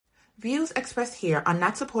Views expressed here are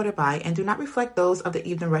not supported by and do not reflect those of the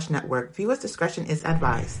Evening Rush Network. Viewers' discretion is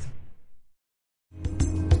advised.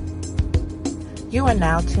 You are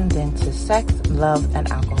now tuned in to Sex, Love,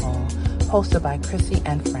 and Alcohol, hosted by Chrissy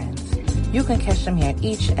and friends. You can catch them here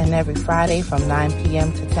each and every Friday from 9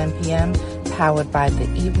 p.m. to 10 p.m., powered by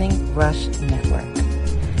the Evening Rush Network.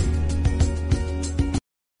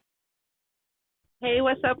 Hey,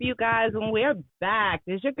 what's up, you guys? And we're back.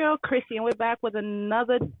 It's your girl, Chrissy, and we're back with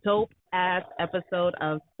another dope-ass episode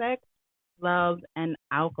of Sex, Love, and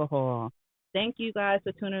Alcohol. Thank you guys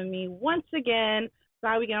for tuning in me once again.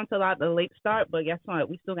 Sorry we got into a late start, but guess what?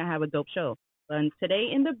 We still going to have a dope show. And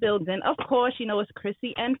today in the building, of course, you know it's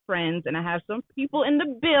Chrissy and friends, and I have some people in the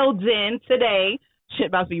building today. Shit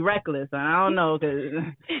about to be reckless. I don't know, because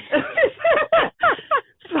it's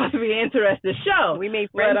supposed to be an interesting show. We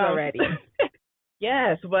made friends already.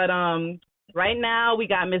 Yes, but right now we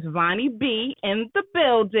got Miss Vonnie B in the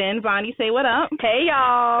building. Vonnie, say what up. Hey,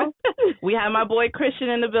 y'all. We have my boy Christian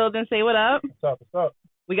in the building. Say what up. What's up? What's up?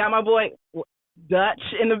 We got my boy Dutch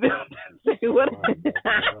in the building. Say what up.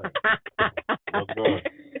 What's good?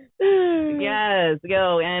 Yes,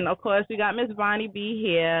 yo, and of course we got Miss Vonnie B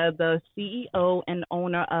here, the CEO and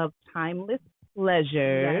owner of Timeless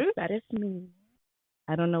Pleasures. Yes, that is me.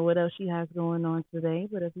 I don't know what else she has going on today,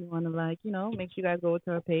 but if you want to, make sure you guys go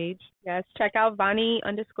to her page. Yes, check out Vonnie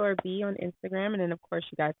 _B on Instagram. And then, of course,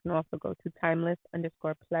 you guys can also go to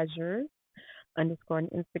Timeless_Pleasures_ on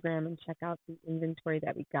Instagram and check out the inventory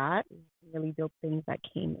that we got. Really dope things that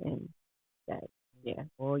came in that,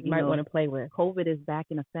 well, you might want to play with. COVID is back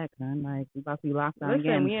in effect, man. Like, we about to be locked down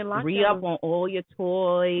again. We in lockdown. Re-up on all your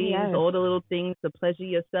toys, all the little things to pleasure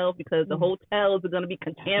yourself, because the hotels are going to be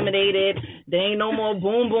contaminated. There ain't no more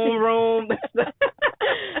boom boom room.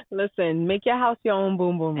 Listen, make your house your own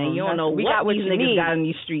boom boom room. And you don't know what these niggas got in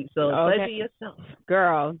these streets, so pleasure yourself.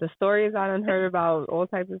 Girl, the stories I done heard about all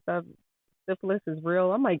types of stuff, syphilis is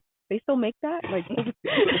real. I'm like, they still make that? Like,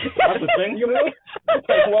 that's the thing, you know? It's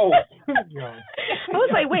like, whoa. I was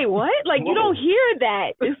like, wait, what? Like, you don't hear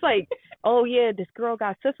that. It's like, oh yeah, this girl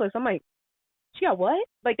got syphilis. I'm like, she got what?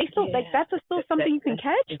 Like, they still that's still something you can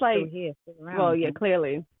catch. It's like, still here, still around. Well, yeah,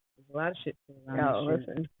 clearly. There's a lot of shit still around.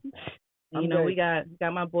 Listen. And, we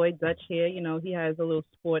got my boy Dutch here. You know, he has a little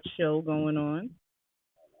sports show going on.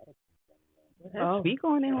 Speak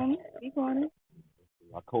on it, homie. Speak on it.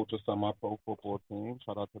 I coach a semi-pro football team.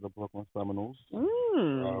 Shout out to the Brooklyn Seminoles.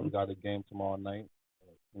 We got a game tomorrow night.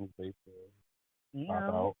 Kings Baseball.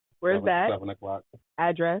 Yeah. Where's that? 7 o'clock.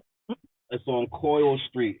 Address? It's on Coyle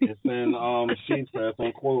Street. It's in Sheepshead. It's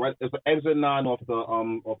on Coyle. Right. It's exit 9 off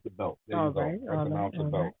the belt. There you go. Exit 9 off the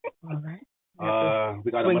belt. All right.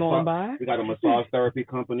 We got a massage therapy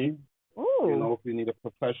company. Ooh. You know, if you need a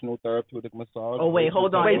professional therapeutic massage. Oh, wait,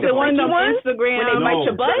 hold on. Is it one of them Instagram? When they bite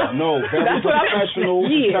your butt? No, very professional.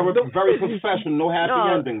 Very professional. No happy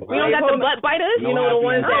endings. We don't got the butt biters? No, you know, the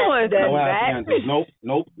ones no happy endings.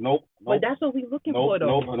 Nope. But that's what we're looking for,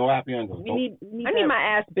 though. No happy endings. We need I need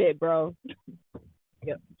my ass bit, bro.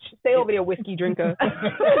 Yep. Stay over there, whiskey drinker.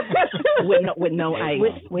 with no ice.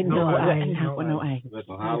 With no ice.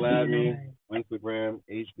 Listen, holla at me. Instagram,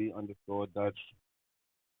 HB_Dutch.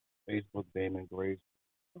 Facebook, Damon Grace.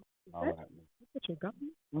 Holla at me. What you got?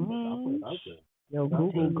 Yo,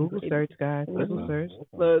 Google search, guys. Google search.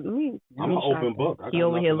 Look, I'm an open book. He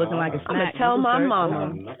over here looking like a snack. I'm going to tell my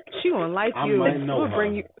mama. She going to like you. We'll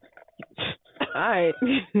bring you. All right.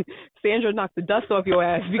 Sandra knocked the dust off your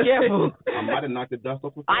ass. Be careful. I might have knocked the dust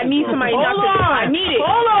off. I need somebody to knock the dust. I need it.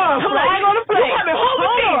 Hold on. Flag on the plate.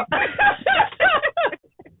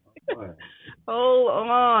 Hold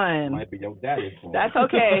on. Might be your daddy's phone. That's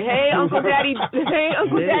okay. Hey, Uncle Daddy. Hey,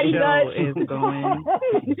 Uncle Daddy Dutch. Is going.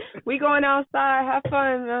 We going outside. Have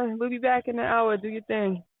fun. We'll be back in an hour. Do your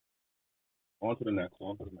thing. On to the next.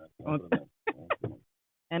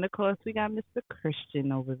 And, of course, we got Mr.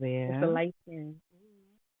 Christian over there. Mr. Light Skin.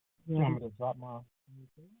 Yeah.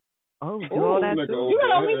 Oh, do Ooh, all that too. You got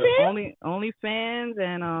OnlyFans? OnlyFans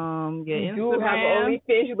and your you Instagram. You have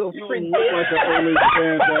OnlyFans, you little freak. You look like an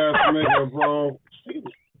OnlyFans ass nigga, bro.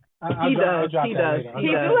 He does. He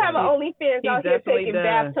do have an OnlyFans out here taking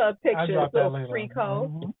bathtub pictures, little freak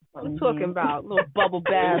hoe. What I'm talking about, little bubble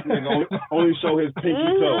bath. Only show his pinky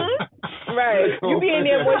toe. Right. You be in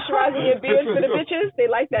there moisturizing your beard for the bitches? They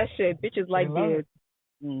like that shit. Bitches like beards.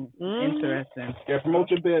 Interesting. Yeah, promote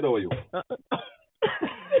your beard oil.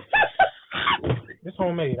 It's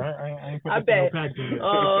homemade. I ain't put I no bet. packaging in it.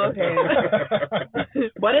 Oh, okay.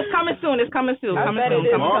 But it's coming soon. It's coming soon. I Coming bet soon. it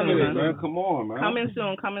is. Coming soon. Man, come on, man. Coming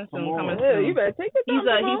soon. Coming soon. Come on. Coming Yeah, soon. you better take your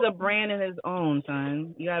time. He's a brand in his own,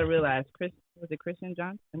 son. You gotta realize, was it Christian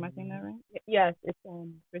Johnson? Am I saying that right? Yes, it's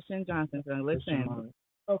Christian Johnson. So listen.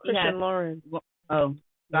 Christian Lawrence. Oh,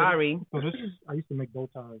 sorry. So this is, I used to make bow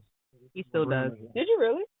ties. He still does. Did you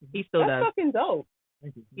really? He still That's does. fucking dope.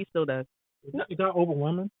 Thank you. He still does. It got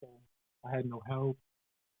overwhelming, so I had no help.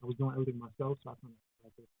 I was doing everything myself, so I kind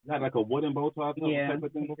of You had like a wooden bow tie type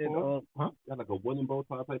of thing he did before? all- Huh? You had like a wooden bow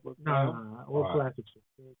tie type of thing? Nah, all plastic shit.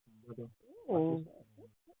 Ooh.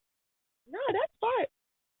 No, that's fine.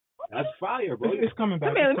 That's fire, bro. It's coming back.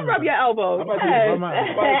 Come here, let me rub your elbow. I'm about to Yes. rub my elbow.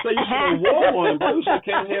 I'm about to say you should have wore one, bro. You should have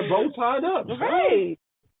came here bow tied up. Right.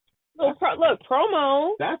 Look,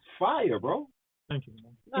 promo. That's fire, bro. Thank you,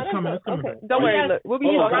 man. No, It's coming okay. back. Don't worry. Look, we'll be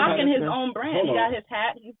He's Hold on, rocking his hold on. own brand. Hold He on. got his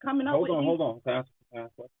hat. He's coming up with Hold on. Can I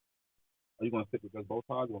ask what? Are you going to stick with just bow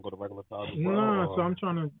ties? You want to go to regular ties as well? No, so I'm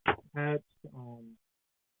trying to add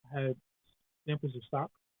samples of stock.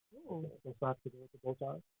 So socks to go with the bow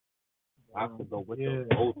ties. I have to go with the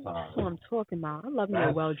bow ties. That's what I'm talking about. I love me a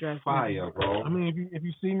That's well dressed fire, bro. I mean, if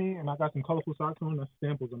you see me and I got some colorful socks on, that's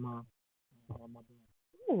samples of my brand.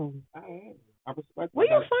 Ooh. I respect Where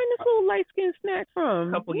that. you find this little light skinned snack from?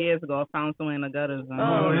 A couple years ago, I found someone in the gutters.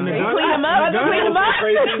 Oh, in the you gutters? clean them up? You Clean them up?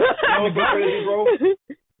 crazy, bro?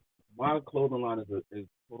 My clothing line is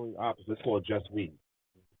totally opposite. It's called Just We.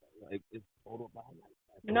 It's total about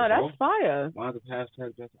No, that's fire. Mine's a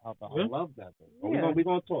hashtag Just Out. I love that thing. Yeah. We're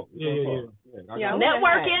gonna talk. Yeah. Yeah,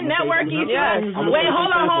 Networking. Yes. Wait,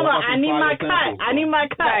 hold on. I need my cut.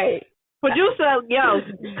 Right. Producer,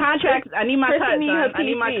 contracts. I need my cut, son. I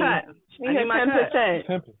need my cut. I need my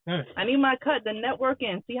cut. 10%. I need my cut. The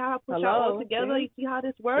networking. See how I put y'all all together? You see how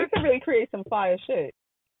this We works? can really create some fire shit.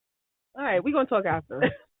 All right, we're going to talk after.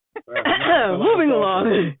 Moving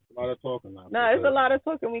along. A lot of talking now. No, it's a lot of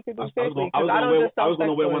talking we could do. I was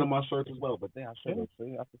gonna wear one of my shirts as well, but then I should have.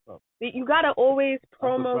 See, that's what's up. You gotta always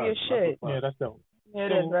promo your shit. Yeah, that's dope. Yeah,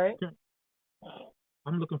 it is, right?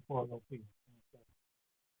 I'm looking for a little piece.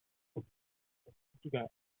 What you got?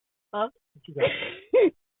 Huh? What you got?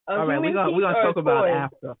 All right, we're gonna talk about it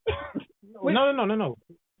after. No.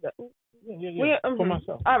 Yeah. For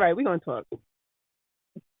myself. All right, we're gonna talk.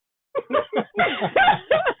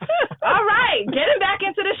 All right, getting back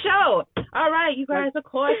into the show. All right, you guys, of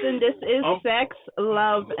course, and this is Sex,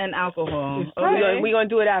 Love, and Alcohol. Okay. We're going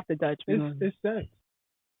to do it after, Dutch. It's sex.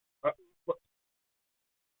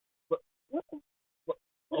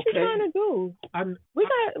 What you trying to do? I don't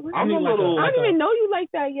even know you like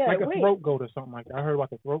that yet. Like a throat goat or something like that. I heard about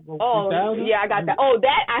the throat goat. Oh, yeah, I got that. Oh,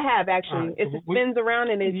 that I have actually. It spins around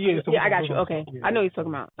and it's. I got you. Okay. I know what you're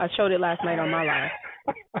talking about. I showed it last night on my live.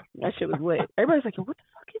 That shit was lit. Everybody's like, what the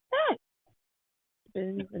fuck is that?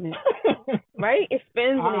 Spins in it. Right? It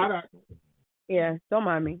spins in it. Yeah, don't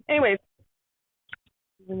mind me. Anyways.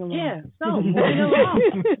 Yeah, so moving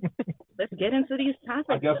along. Let's get into these topics.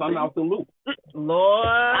 I guess I'm out the loop. Lord.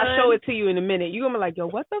 I'll show it to you in a minute. You're going to be like, yo,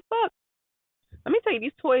 what the fuck? Let me tell you,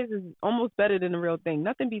 these toys is almost better than the real thing.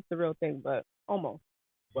 Nothing beats the real thing, but almost.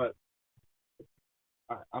 But,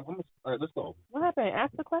 all right, let's go. What happened?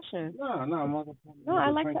 Ask the question. No, I'm not going to. No,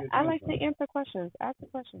 I like to answer questions. Ask the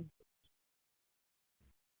question.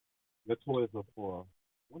 The toys are for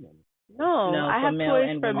women. No, I have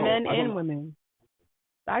toys for men and women.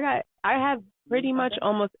 I have pretty much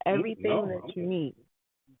almost everything that you need.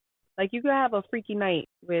 Like you could have a freaky night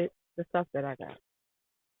with the stuff that I got,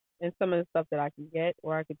 and some of the stuff that I can get,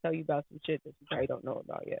 or I could tell you about some shit that you probably don't know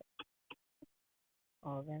about yet.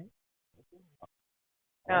 All right.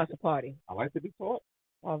 Now it's a party. I like to be taught.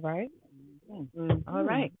 All right. Mm-hmm. All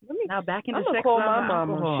right. Now back into sex. I'm gonna call my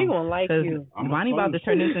mama. Alcohol. She gonna like you. Bonnie about to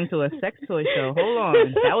turn this into a sex toy show. Hold on.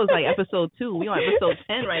 That was like episode 2. We on episode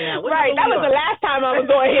 10 right now. Right. That was the last time I was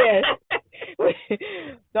going here.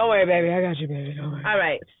 Don't worry, baby. I got you, baby. Don't worry. All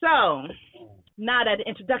right. So now that the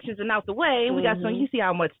introductions are out the way, we got some. You see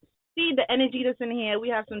how much. See the energy that's in here. We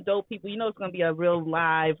have some dope people. You know it's gonna be a real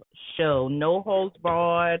live show. No holds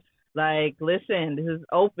barred. Like, listen, this is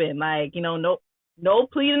open. Like, no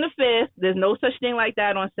pleading the fifth. There's no such thing like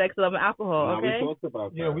that on Sex, Love, and Alcohol. Okay. We talked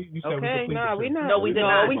about that. Yeah, we said okay. we No, we not. No, we did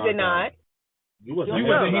not. We did not. You wasn't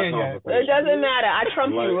here yet. It doesn't matter. I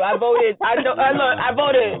trumped you. I voted. I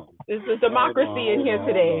voted. It's a democracy in here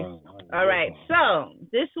today. All right. So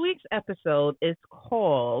this week's episode is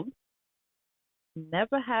called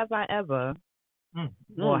 "Never Have I Ever,"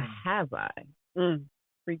 or "Have I?"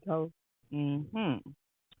 Free code. Mm-hmm.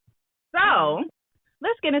 So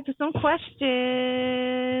let's get into some questions.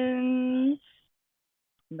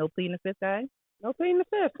 No pleading the fifth, guys. No pleading the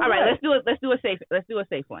fifth. All right, let's do it. Let's do a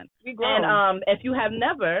safe one. We grown. And if you have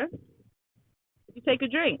never, you take a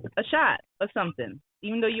drink, a shot, or something.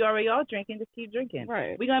 Even though you already are drinking, just keep drinking.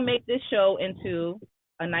 Right. We're gonna make this show into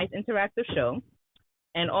a nice interactive show.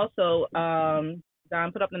 And also, Don,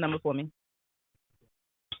 put up the number for me.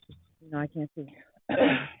 No, I can't see.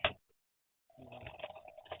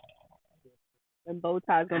 And bow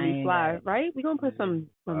ties gonna be fly, right? We're gonna put some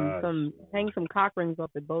hang some cock rings off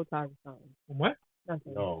the bow ties or something. What?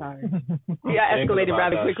 Nothing. No. Sorry. Yeah, escalated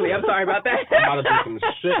rather quickly. I'm sorry about that. I'm about to do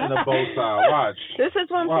some shit in the bow tie. Watch. This is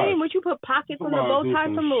what I'm saying. Would you put pockets on the bow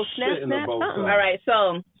tie, some little snap, something? All right,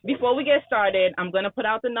 so before we get started, I'm going to put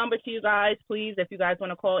out the number to you guys. Please, if you guys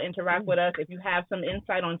want to call, interact with us. If you have some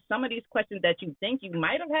insight on some of these questions that you think you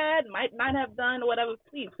might have had, might not have done, or whatever,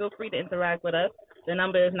 please feel free to interact with us. The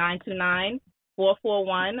number is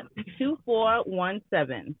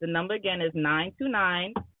 929-441-2417. The number again is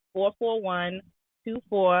 929-441-2417.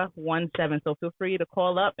 So feel free to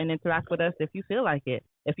call up and interact with us if you feel like it.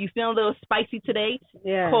 If you feel a little spicy today,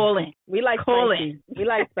 call in. We like spicy. We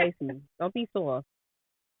like spicy. Don't be sore.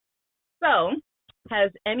 So,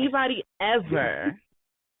 have you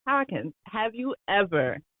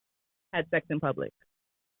ever had sex in public?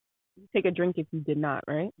 You take a drink if you did not,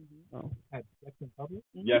 right? Mm-hmm. Oh. Had sex in public?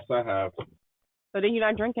 Yes, I have. So then you're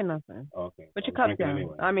not drinking nothing. Okay. Put your cup down.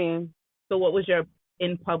 Anyway. I mean. So what was your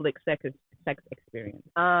in public sex experience?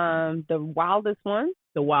 The wildest one.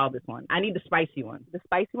 The wildest one. I need the spicy one. The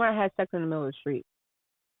spicy one, I had sex in the middle of the street.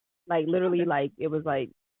 Like literally, like it was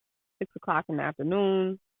like 6:00 in the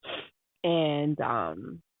afternoon, and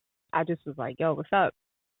I just was like, "Yo, what's up?"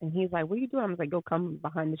 And he's like, "What are you doing?" I was like, "Go come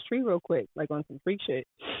behind this tree real quick, like on some freak shit."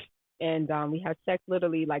 And we had sex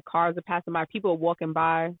literally, like cars are passing by, people are walking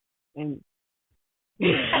by, and.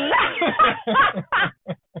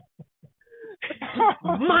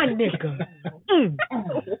 My nigga.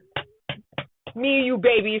 Me and you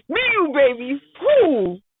babies.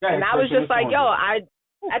 Woo. And I was just like, yo,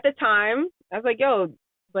 at the time, I was like, yo,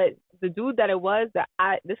 but the dude that it was,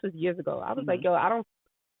 this was years ago. I was like, yo, I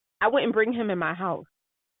wouldn't bring him in my house.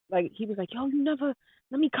 Like, he was like, yo, you never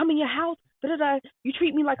let me come in your house. Da-da-da. You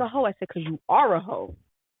treat me like a hoe. I said, because you are a hoe.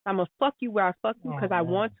 I'm going to fuck you where I fuck you because I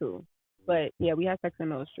want to. But, yeah, we had sex in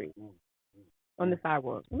the street. On the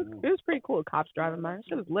sidewalk. It was pretty cool. Cops driving by.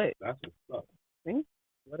 Shit was lit. That's what's up. See?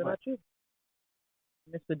 What about you,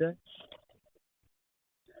 Mr. Dutch?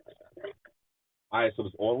 All right, so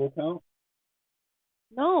does oral count?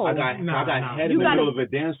 No. I got head in the middle of a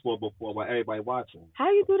dance floor before while everybody watching.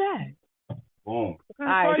 How you do that? Boom. All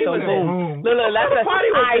right, so boom. Look, that's a party.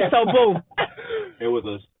 All right, so boom. It was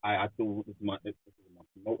I threw this was my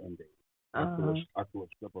promoting day. I threw a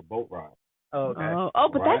stripper boat ride. Oh, okay.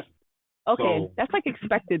 But right? that's okay. So, that's like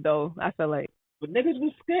expected though. I feel like. But niggas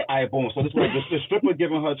was scared. All right, boom. So this was the stripper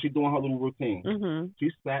giving her. She doing her little routine. Mm-hmm.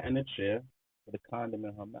 She sat in a chair with a condom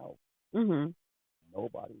in her mouth. Mm-hmm.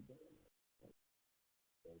 Nobody did it.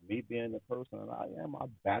 So me being the person that I am, I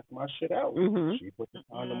backed my shit out. Mm-hmm. She put the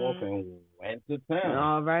condom off and went to town.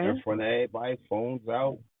 All right. In front of everybody, phones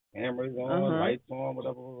out, cameras on, lights on,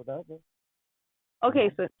 whatever.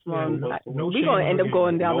 Okay, so we're gonna end up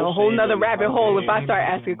going down a whole shame nother in rabbit my hole game. if I start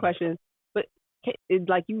asking questions. But it's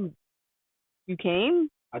like you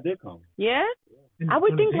came? I did come. Yeah. I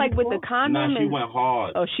would think like with the condom. Nah, she went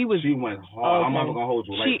hard. Oh, she went hard. Okay. I'm not gonna hold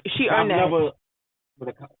you. Like, she earned that.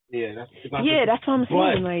 That's what I'm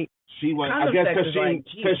saying. Like she went. I guess because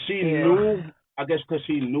she knew. I guess because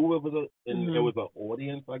she knew it was it was an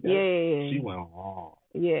audience. I guess. Yeah. She went hard.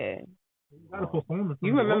 Yeah.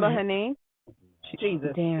 You remember her name?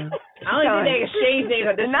 Jesus. Damn. I don't even think they exchange names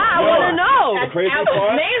at this time. I want to know. The crazy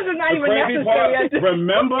part. Names are not even necessary.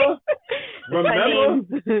 Remember?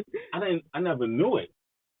 I never knew it.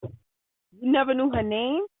 You never knew her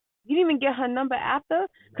name? You didn't even get her number after?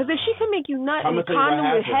 Because if she can make you nut in the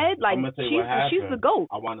condom with head, like she's the GOAT.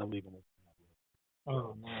 I want to leave him.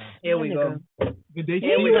 Oh man. Here we go. Did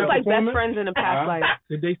they we was like best friends in the past life.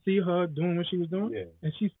 Did they see her doing what she was doing? Yeah.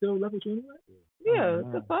 And she still left with you anyway? Yeah,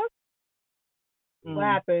 the fuck? What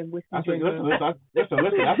happened? Listen, that's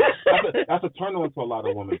a turn on to a lot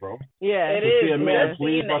of women, bro. Yeah, it to is. see a man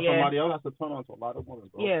pleased by somebody else, that's a turn on to a lot of women,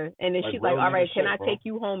 bro. Yeah, and then like she's like, all right, can I bro. take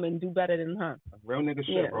you home and do better than her? That's real nigga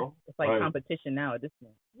shit, bro. It's like competition now at this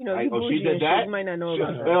point. You know, she did that. You might not know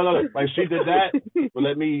about that. No, like she did that. But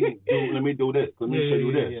let me do this. Let me show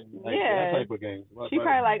you this. Yeah. That type of game. She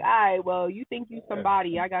probably like, all right, well, you think you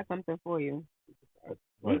somebody? I got something for you.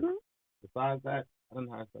 Right. Besides that, I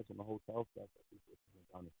didn't have sex in the hotel stuff.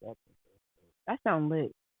 That sounds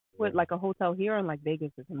lit. What, like a hotel here or like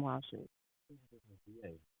Vegas or some wild shit?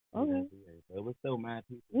 Yeah. Okay. It was still mad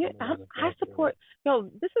people. Yeah, I support. Yo,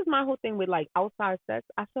 this is my whole thing with like outside sex.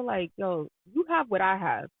 I feel like, yo, you have what I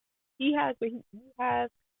have. He has what he has.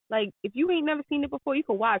 Like, if you ain't never seen it before, you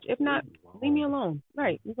can watch. If not, leave me alone.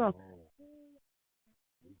 Right? You go.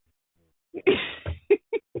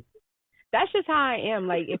 That's just how I am.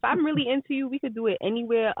 Like, if I'm really into you, we could do it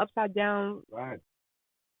anywhere, upside down. Right.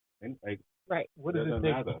 And like, right. What does it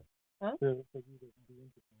take? Huh? For you to be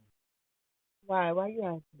interested? Why? Why you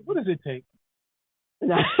asking? What does it take?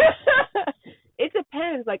 It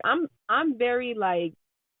depends. Like, I'm very like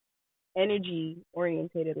energy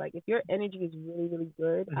orientated. Like, if your energy is really, really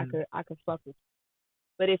good, I could fuck with you.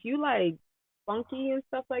 But if you like funky and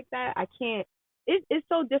stuff like that, I can't. It's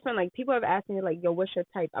so different. Like, people have asked me like, yo, what's your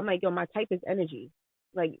type? I'm like, yo, my type is energy.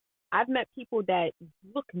 Like, I've met people that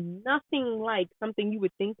look nothing like something you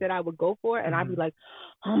would think that I would go for, and I'd be like,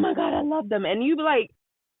 oh my God, I love them. And you'd be like,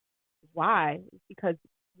 why? Because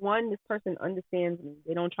one, this person understands me.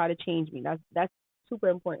 They don't try to change me. That's super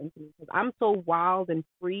important to me because I'm so wild and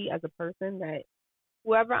free as a person that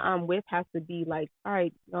whoever I'm with has to be like, all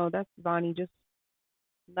right, no, that's Vonnie. Just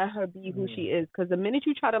let her be who she is. Because the minute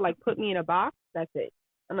you try to like put me in a box, that's it.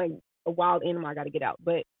 I'm like a wild animal. I got to get out.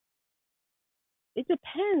 But it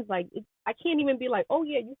depends. Like, I can't even be like, oh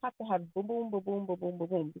yeah, you have to have boom, boom, boom, boom, boom, boom, boom,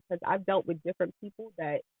 boom. Because I've dealt with different people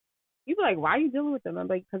that you be like, why are you dealing with them? I'm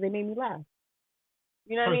like, because they made me laugh.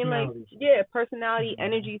 You know what I mean? Like, yeah, personality,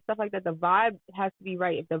 energy, stuff like that. The vibe has to be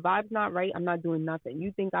right. If the vibe's not right, I'm not doing nothing.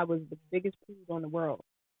 You think I was the biggest prude on the world,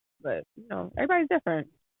 but you know, everybody's different.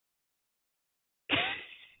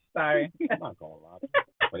 Sorry. I'm not gonna lie.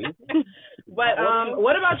 But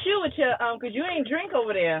what about you with your because you ain't drink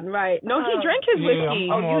over there, right? No, he drank his whiskey.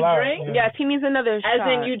 Oh, you drink? Yeah. Yes, he needs another shot. As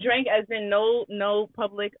in you drink, as in no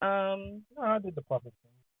public. No, I did the public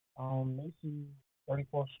thing. Macy's,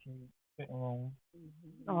 34th Street, sitting room.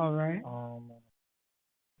 All right.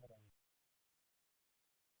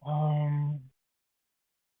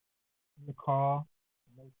 In the car,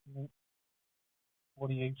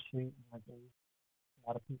 48th Street, like a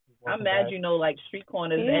lot of people. I'm mad, you know, like street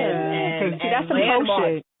corners and that's some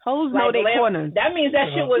landmarks. Hoes know they corners. That means that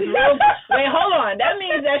shit was real. Wait, hold on. That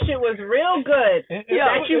means that shit was real good.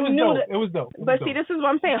 It was dope. But see, this is what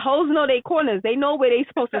I'm saying. Hoes know they corners. They know where they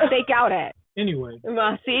supposed to stake out at. Anyway.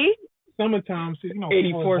 See? Summertime, you know,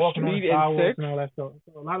 84th Street on the and all that stuff.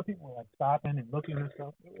 So a lot of people were like stopping and looking and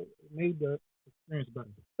stuff. It made the experience better.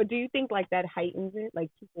 But do you think like that heightens it, like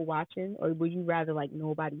people watching, or would you rather like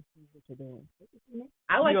nobody sees what you're doing?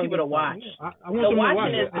 I like people to watch. I want them to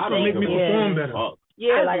watch. It's gonna make me perform better.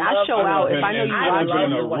 Yeah, like I show out if I know you watching.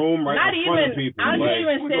 In a room right not in even. Front of people. I can't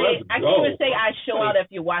even say. I can't even say I show out if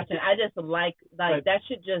you're watching. I just like that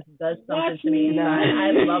shit just does something to me. I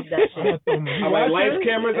love that shit. I like lights,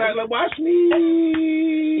 cameras. I like watch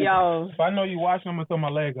me. Yo, if I know you watching, I'm gonna throw my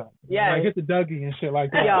leg up. Yeah, like hit the Dougie and shit like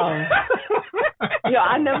that. Yo,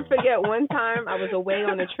 I never forget one time I was away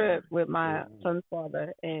on a trip with my son's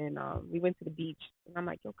father, and we went to the beach, and I'm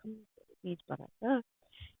like, yo, come to the beach, but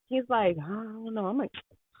he's like, I don't know. I'm like,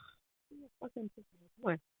 fucking come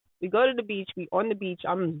on. We go to the beach. We on the beach.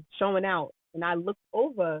 I'm showing out, and I looked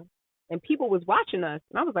over, and people was watching us,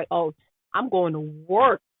 and I was like, oh, I'm going to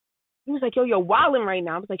work. He was like, yo, you're wilding right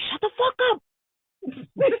now. I was like, shut the fuck up.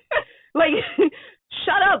 Like,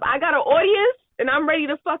 shut up. I got an audience, and I'm ready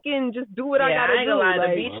to fucking just do what I gotta do. I ain't gonna lie. Like,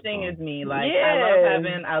 the beach thing is me. Like,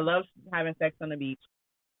 yeah. I love having sex on the beach.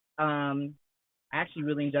 I actually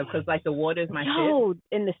really enjoy because like the water is my shit.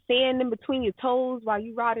 And the sand in between your toes while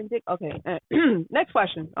you riding dick. Okay. Next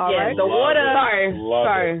question. All right. The water.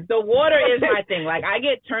 Sorry. The water is my thing. Like I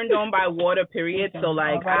get turned on by water. Period. So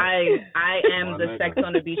like I am the sex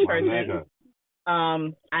on the beach person.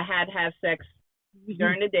 I have sex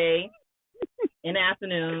during the day. In the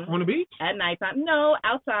afternoon. On the beach? At nighttime. No,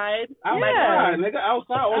 outside. Outside, nigga,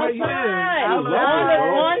 outside. We outside.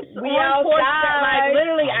 Like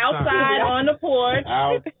literally outside on the porch.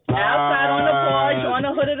 Outside on the porch, on the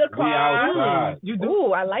hood of the car. We outside. You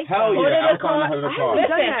do? I like Hell that. Yeah, hood of the car. Listen,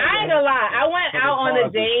 I ain't gonna lie. I went out on a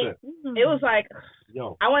date. It was like,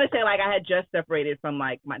 I want to say like I had just separated from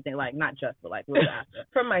like my thing, like not just, but like a little after.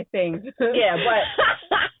 From my thing. Yeah, but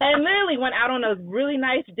and literally went out on a really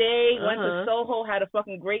nice day. Went to Soho, had a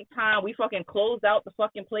fucking great time. We fucking closed out the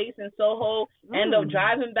fucking place in Soho. End up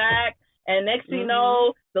driving back, and next thing you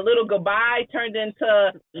know, the little goodbye turned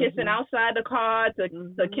into kissing outside the car to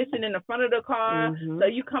kissing in the front of the car. So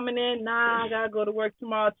you coming in? Nah, I gotta go to work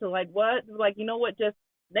tomorrow. To like what? Like you know what? Just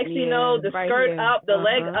next thing you know, the skirt up, the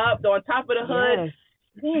leg up, on top of the hood. Yes.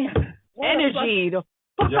 Damn. Energy. The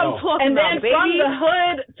fuck I'm talking and about, then from the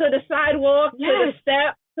hood to the sidewalk to the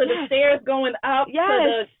step to to the stairs going up Yes. to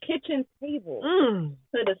the kitchen table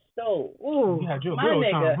to the stove. Ooh, You had your my little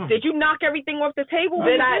nigga. time, huh? did you knock everything off the table?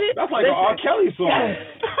 Did I? That's like an R. Kelly song.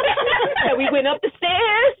 And we went up the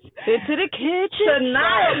stairs into the kitchen. To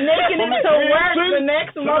not making it to work the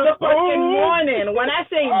next motherfucking morning. When I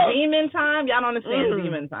say demon time, y'all don't understand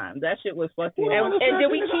demon time. That shit was fucking. And did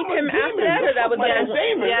we keep him after that, or that was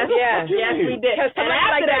Yes, we did. And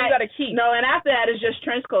after after that, you gotta keep. No, and after that it's just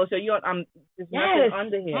trench coat. So there's nothing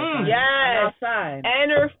under here. Yes. I'm outside.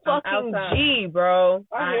 Enter fucking G, bro.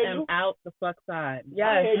 I am out the fuck side.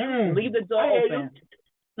 Yes. Leave the door open.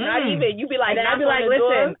 Not even. You be like, and I'd be like,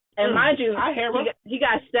 listen, and mind you, I hear he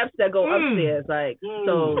got steps that go upstairs, like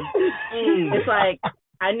so. It's like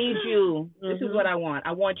I need you. This is what I want.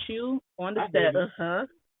 I want you on the steps.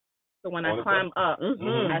 So when I climb up,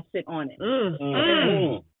 I sit on it.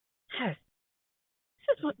 Yes.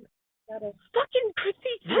 This is what fucking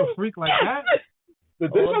Chrissy. You a freak like that?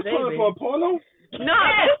 Did this just turn into a porno? No,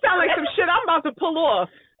 this sounds like some shit I'm about to pull off.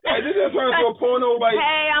 Hey, this just turned into a porno, like.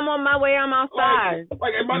 Hey, I'm on my way. I'm outside.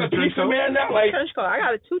 Like am I the pizza man now? Like, trench coat. I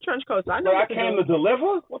got 2 trench coats. I know. I came to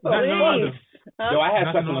deliver. What the That's fuck? Yo, I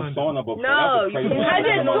had sex in a sauna before. No, that was crazy. I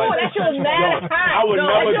didn't do it. That shit was mad hot. I would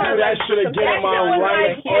never do that shit again in my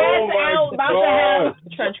life. Oh my god.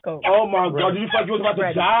 Trench coat. Oh my god. Did you think you was about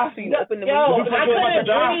to die? So you open the Yo, Did you I think you was about to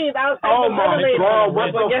couldn't die? breathe outside Oh the my ventilator. god. What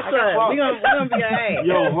the But guess what? fuck? We gonna be alright.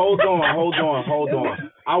 Yo, hold on.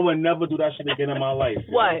 I would never do that shit again in my life.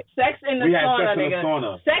 Yo. What? Sex in the We had sauna, sex in nigga. the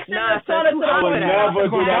sauna. Sex in Nah, the sauna to I would never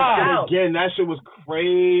do that shit out. again. That shit was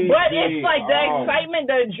crazy. But it's like the excitement,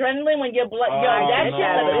 the adrenaline when your blood, that shit,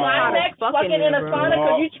 the climax, fucking in a sauna,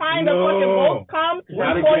 because you trying to fucking both come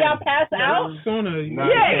before y'all pass out. Sooner.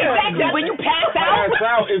 Exactly. When you pass out. Pass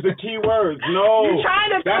out is the key word. No. You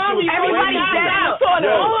trying to That come, shit was Everybody's crazy. dead out. On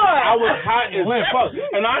the Yo, floor. I was hot as fuck,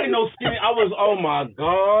 and I ain't no skinny. I was, oh my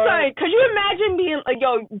god. Son, could you imagine being like,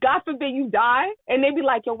 yo, God forbid you die, and they be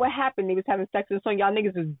like, yo, what happened? They was having sex in the sauna. Y'all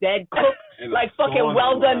niggas is dead, cooked, like fucking sauna,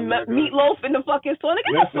 well done my nigga. meatloaf in the fucking sauna.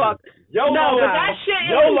 Get the fuck. YOLO. No, but that shit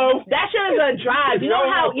YOLO. that shit is a drive. You know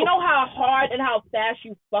YOLO. how hard and how fast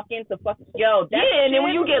you fucking to fuck. Yo, that Yeah, and then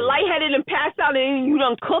when shit- you get lightheaded and pass out and you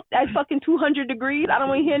done cooked at fucking 200 degrees, I don't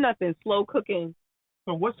want to hear nothing. Slow cooking.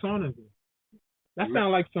 So what sauna is it? That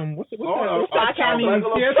sounds like some. What's that? Spa Chinese?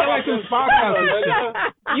 Yeah, it sounds like some spa classes.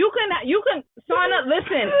 You can sauna.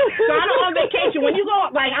 Listen, sauna on vacation. When you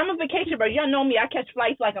go, like I'm a vacation, but y'all know me. I catch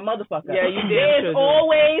flights like a motherfucker. Yeah, you did. There's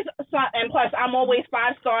always, and plus I'm always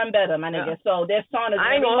 5-star and better, my nigga. So there's saunas.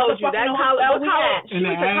 I ain't gonna hold you. That's she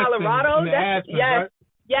went to Colorado. Yes.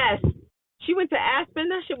 Yes. She went to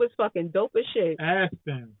Aspen. That shit was fucking dope as shit.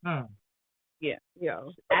 Aspen, huh? Yeah.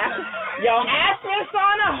 Yo. Aspen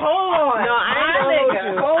sauna. Hold on. No, I ain't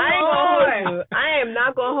gonna hold you. Hold I ain't gonna hold on. you. I am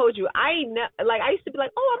not gonna hold you. I used to be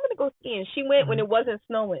like, oh, I'm gonna go skiing. She went when it wasn't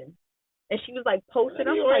snowing, and she was like posting.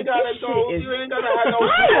 I'm like, this shit is. You ain't gotta have no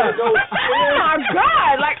shit. Oh my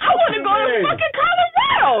god! Like I want to go to fucking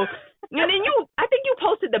Colorado. And then I think you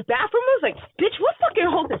posted the bathroom. I was like, bitch, what fucking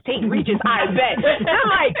hold the St. Regis? I bet. And I'm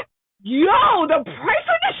like, yo, the price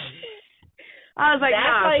of this shit. I was like, that's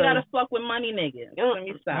nah, why you son. gotta fuck with money niggas. Let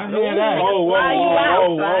me stop. I hear that. Flued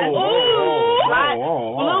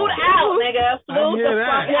out, nigga. Flued the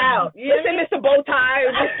fuck out. Listen, Mr. Bowtie,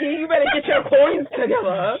 whiskey, you better get your coins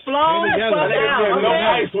together. Flow the fuck out. No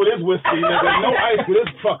ice with this whiskey, nigga. No ice with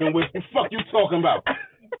this fucking whiskey. Fuck you talking about?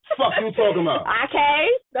 Fuck you talking about? Okay,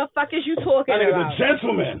 the fuck is you talking That nigga's about? a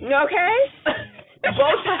gentleman. Okay.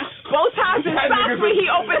 Both times in socks when he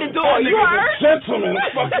opened the door. That You nigga's heard? a gentleman.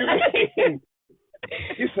 Fuck you mean?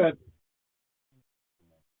 He said.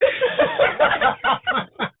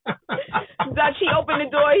 That she opened the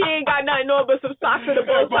door, he ain't got nothing on but some socks and a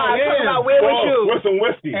bow tie. Talking about where was you? With some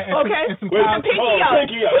whiskey. Okay. With some pinky up.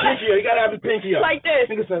 Pinky up. You gotta have his pinky up. Like this.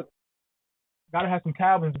 Nigga said, Gotta have some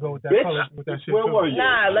Calvins to go with that bitch, color, with that shit. where too. were you?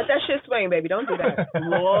 Nah, let that shit swing, baby. Don't do that.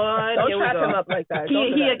 Lord, Don't here we trap go. him up like that.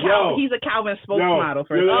 Don't do He's that. a Calvin spokesmodel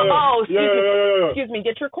for Excuse me.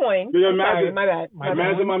 Get your coin. Yeah, Sorry, my bad.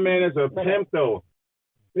 Imagine my man is a pimp though.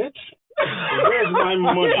 Bitch, where's my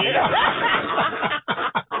money?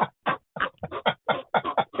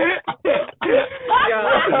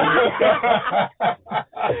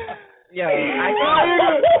 Yo, I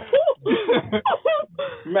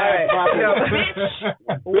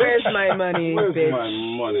bitch, where's my money, Where's bitch? my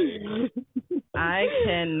money? I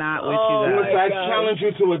cannot with Oh, you Listen, guys. I challenge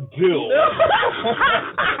you to a duel.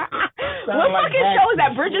 What fucking show is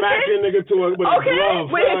that? Bridgerton? Smack your nigga to with a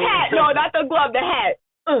glove. With his hat. No, not the glove, the hat.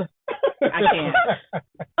 I can't.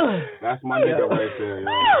 That's my nigga right there, yo.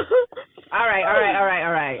 All right.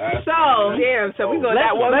 So damn. So we go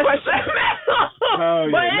that one question.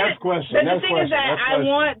 Next question. The thing is that I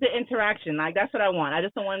want the interaction. Like that's what I want. I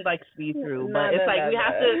just don't want to like speed through. But it's like we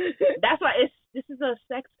have to. That's why this is a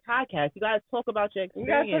sex podcast. You gotta talk about your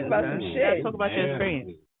experience. You gotta talk about some shit. You gotta talk about your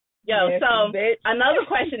experience. Yo, so another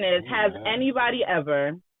question is: has anybody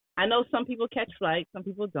ever? I know some people catch flight, some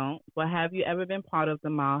people don't. But have you ever been part of the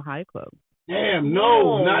Mile High Club? Damn,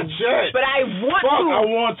 no, not yet. But I want to. I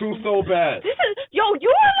want to so bad. You are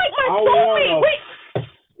like my soulmate. Wait.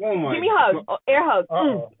 Oh my Give me hugs. Air hugs.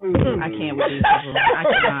 I can't with these people. I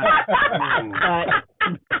cannot.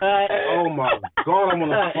 Oh my God, I'm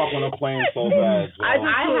gonna fuck on a plane so bad. Yo.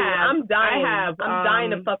 I'm dying. I'm dying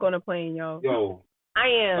to fuck on a plane, yo. Yo. I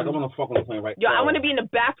am. Like, I'm gonna fuck on the plane right now. Yo, I want to be in the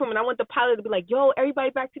bathroom and I want the pilot to be like, yo, everybody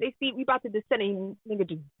back to their seat. We about to descend and nigga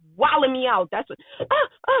just wilding me out. That's what.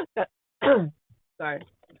 Sorry.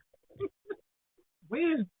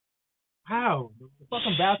 Weird. How? The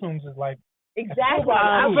fucking bathrooms is like. Exactly.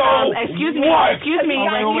 Excuse me. No,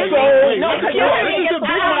 this is the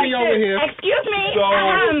big money over here. Excuse me.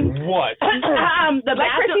 What? The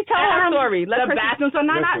Let Chrissy tell her story. The bathrooms are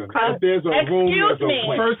not. Excuse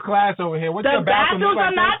me. First class over here. What's the bathroom bathrooms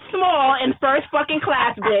are not small in first fucking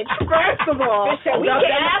class, bitch. First of all, the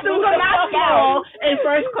bathrooms are not small in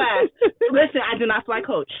first class. Listen, I do not fly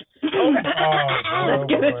coach.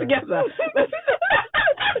 Let's get it together.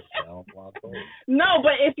 No,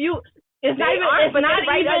 but if you. It's not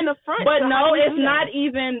even the front. But so no, it's not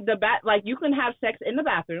even the back. Like you can have sex in the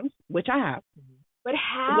bathrooms, which I have. But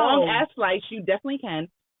how? Long ass flights, you definitely can.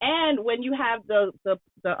 And when you have the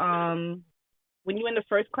when you in the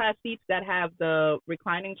first class seats that have the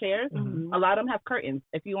reclining chairs, a lot of them have curtains.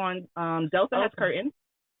 If you on Delta has curtains.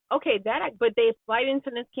 Okay, but they flight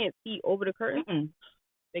attendants can't see over the curtain.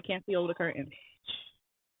 They can't see over the curtain.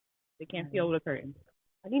 They can't see over the curtain.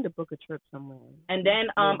 I need to book a trip somewhere. And then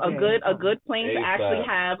a good plane to actually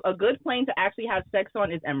have sex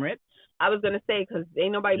on is Emirates. I was gonna say because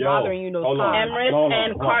ain't nobody bothering you. Emirates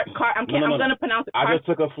and I'm gonna pronounce it. I just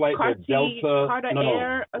took a flight to Delta.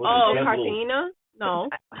 Air. Cartagena. No,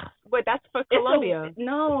 but that's for Colombia.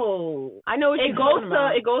 No, I know what you're talking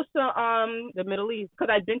about. It goes to the Middle East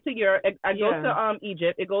because I've been to Europe. I go to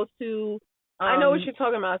Egypt. It goes to. I know what you're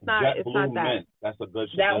talking about. It's not. It's not that. Mint. That's a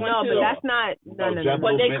good. That one too. But that's not. No.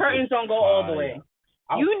 But their curtains don't go all the way.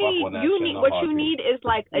 You need what you need is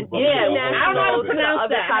like a I don't know how to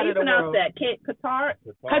pronounce that. How do you pronounce that? Qatar.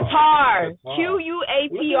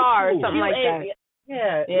 QUATR, something like that.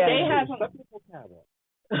 Yeah. They have.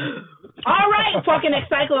 All right, fucking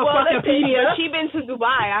encyclopedia. She been to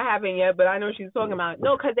Dubai. I haven't yet, but I know what she's talking about.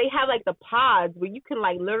 No, because they have like the pods where you can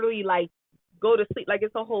like literally like go to sleep. Like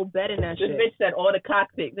it's a whole bed in that shit. This bitch said all the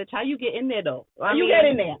cockpit. Bitch, how you get in there though? How you get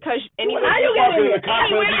in there? Cause how you get in there?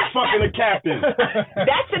 You fucking the captain.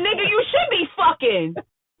 That's the nigga you should be fucking.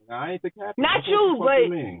 Nah, I ain't the captain. Not you, but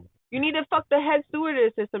you need to fuck the head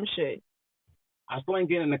stewardess or some shit. I still ain't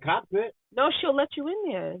getting in the cockpit. No, she'll let you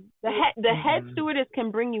in there. The head stewardess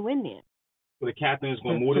can bring you in there. So the captain is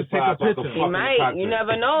gonna move the side so I can fuck in the cockpit. You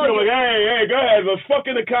never know. You're like, hey, go ahead. Let's fuck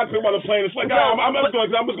in the cockpit while the plane is like, I'm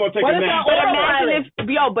just gonna take a nap.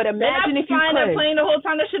 But imagine if you flying that plane the whole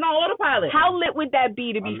time that shit on autopilot. How lit would that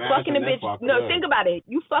be to be fucking a bitch? No, think about it.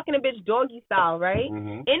 You fucking a bitch doggy style, right?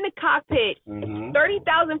 In the cockpit, 30,000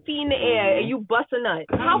 feet in the air, and you bust a nut.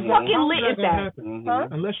 How fucking lit is that?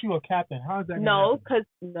 Unless you're a captain, how is that? No, because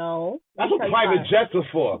that's what private jets are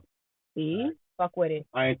for. See. Fuck with it.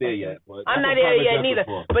 I ain't there yet. But I'm not there yet neither.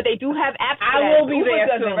 But they do have apps. I will be there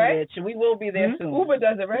soon, bitch. We will be there soon. Uber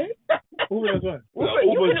does it, right? Uber does what?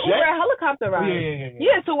 You can Uber a helicopter ride.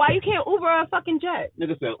 Yeah, so why you can't Uber a fucking jet?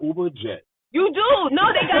 Nigga said Uber jet. You do. No,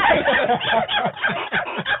 they got it.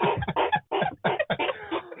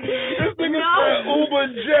 This nigga said Uber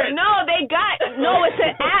jet. It's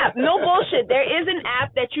an app. No bullshit. There is an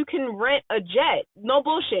app that you can rent a jet. No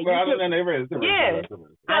bullshit. Well, there is.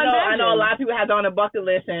 I know a lot of people have it on a bucket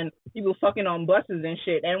list and people fucking on buses and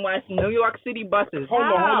shit. NYC, New York City buses. Hold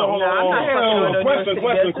on.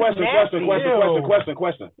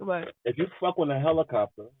 Question. What? If you fuck on a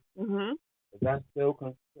helicopter, is that still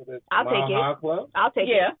considered I'll take it. Club? I'll take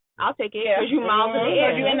it. I'll take it because you miles in the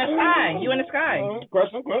air. You in the sky. You in the sky.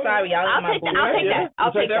 Question. Sorry, y'all.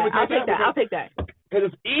 I'll take that. Because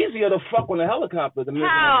it's easier to fuck on a helicopter than on a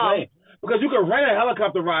plane. Because you can rent a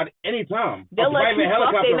helicopter ride anytime. They'll let you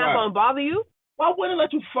fuck. They're not gonna bother you. Why wouldn't they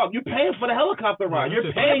let you fuck? You're paying for the helicopter ride.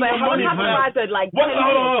 You're paying your money for that. Rides are like Hold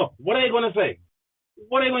on. What are they gonna say?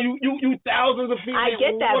 What are they gonna you thousands of feet? I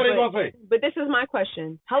get that. What are they gonna say? But this is my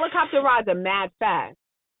question. Helicopter rides are mad fast.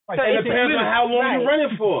 So it depends on how long you rent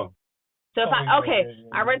it for. So if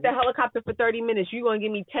I rent the helicopter for 30 minutes, you gonna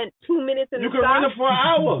give me 2 minutes in the sky? You can rent it for an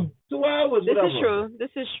hour, 2 hours, whatever.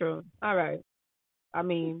 This is true. All right. I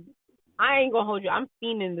mean, I ain't gonna hold you. I'm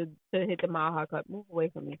fiending to hit the Mile High Club. Move away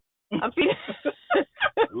from me. I'm fiending.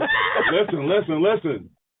 Listen.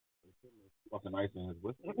 Fucking ice in his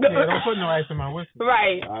whiskey. Yeah, don't put no ice in my whiskey.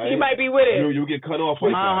 Right. He might be with it. You get cut off.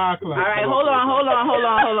 Like Mile High Club. All right, hold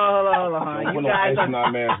on. You guys ice in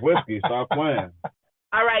that man's whiskey. Stop playing.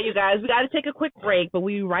 All right, you guys, we got to take a quick break, but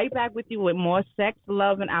we'll be right back with you with more sex,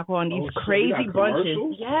 love, and alcohol and these crazy bunches.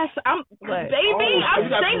 Yes, I'm saying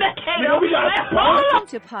that. Welcome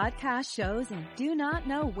to podcast shows and do not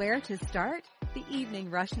know where to start? The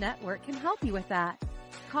Evening Rush Network can help you with that.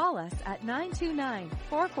 Call us at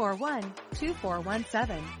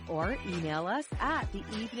 929-441-2417 or email us at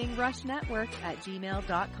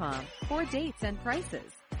theeveningrushnetwork@gmail.com for dates and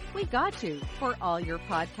prices. We got you for all your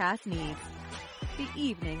podcast needs. The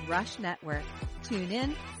Evening Rush Network. Tune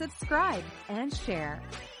in, subscribe, and share.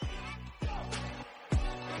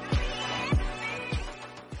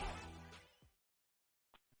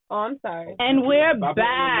 Oh, I'm sorry. And we're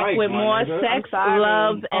back with more sex,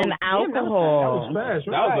 love, and alcohol. That was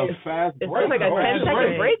fast. That was a fast break. It's like a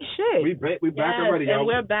 10-second break. Shit. We back already, y'all. And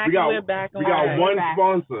we're back. We got one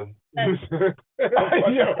sponsor.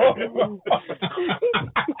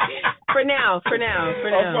 For now.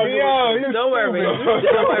 Don't worry.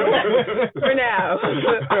 For now.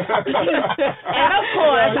 And of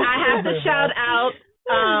course, I have to shout out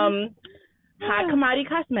Hot Commodity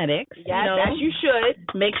Cosmetics. Yes, as you should.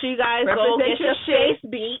 Make sure you guys go get your face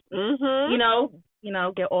beat. Mm-hmm. You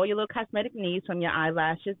know, get all your little cosmetic needs from your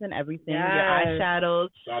eyelashes and everything, your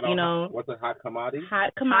eyeshadows. What's a Hot Commodity?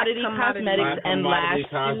 Hot Commodity Cosmetics and Lash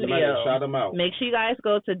Studio. Shout them out. Make sure you guys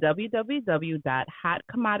go to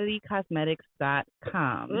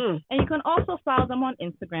www.hotcommoditycosmetics.com. And you can also follow them on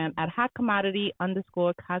Instagram at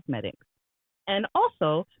hotcommodity_cosmetics. And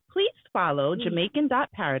also, please follow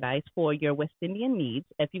Jamaican.Paradise for your West Indian needs.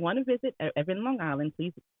 If you want to visit ever in Long Island,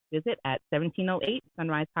 please visit at 1708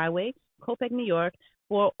 Sunrise Highway, Copiague, New York,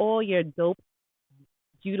 for all your dope,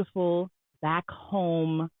 beautiful, back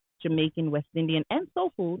home Jamaican, West Indian, and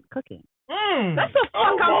soul food cooking. That's the fuck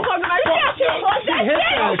I'm talking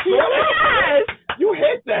about. You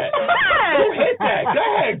hit that. You hit that.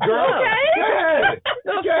 Go ahead, girl. Okay.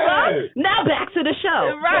 Go ahead. Now back to the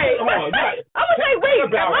show. Right. Come on. I was like, wait,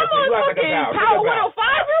 I'm on fucking Power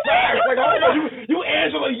 105 You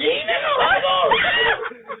Angela Yee, nigga.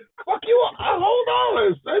 Fuck you. Hold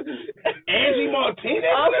on. Angie Martinez.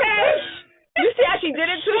 Okay. You see how she did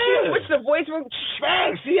it too? She switched the voice from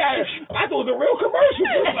I thought it was a real commercial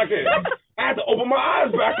for a second. I had to open my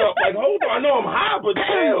eyes back up. Like, hold on, I know I'm high, but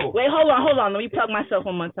still. Wait, hold on. Let me plug myself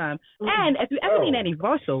one more time. And if you ever need any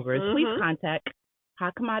voiceovers, please contact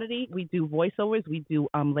Hot Commodity. We do voiceovers. We do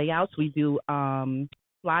layouts. We do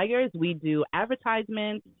flyers. We do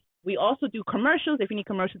advertisements. We also do commercials. If you need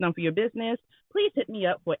commercials done for your business, please hit me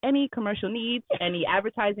up for any commercial needs, any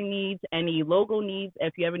advertising needs, any logo needs.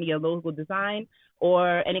 If you ever need a logo design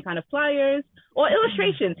or any kind of flyers or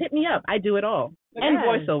illustrations, hit me up. I do it all. Yes. And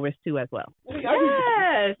voiceovers too as well.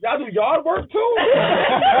 Yes. Y'all do yard work too?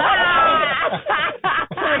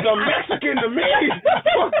 Like a Mexican to me.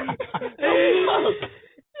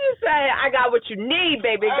 You say, I got what you need,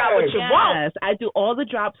 baby. Got what you want. Yes, I do all the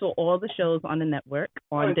drops for all the shows on the network,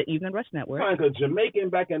 on the Evening Rush Network. Like a Jamaican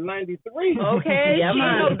back in '93. Okay, yeah, she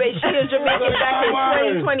is Jamaican back in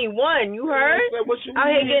 2021. You heard? Out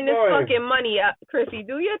here getting this fucking money. Chrissy,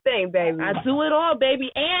 do your thing, baby. I do it all, baby.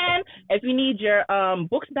 And if you need your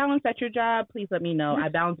books balanced at your job, please let me know. I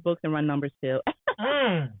balance books and run numbers too.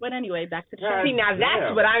 But anyway, back to the show. See, now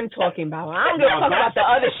that's what I'm talking about. I don't give a fuck about the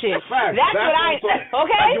other shit. That's what I.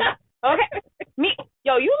 Okay. Okay.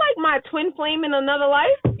 You like my twin flame in another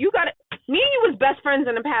life? You got it. Me and you was best friends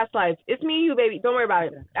in the past life. It's me and you, baby. Don't worry about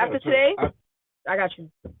it. After today, I got you.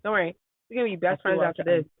 Don't worry. We're gonna be best friends after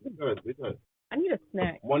this. We're good. I need a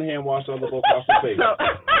snack. One hand wash, the other go across the face.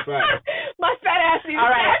 My fat ass needs all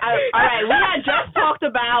right. We had just talked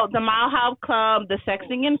about the Mile High Club, the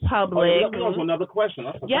sexing in public. That was another question.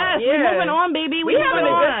 Yes, we're moving on, baby. We having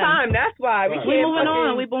a good time. That's why we're moving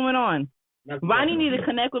on. Ronnie need to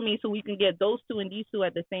connect with me so we can get those two and these two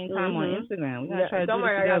at the same time on Instagram. We gotta try to do this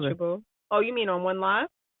together. I got you, boo. Oh, you mean on one live?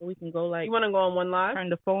 So we can go like. You want to go on one live? Turn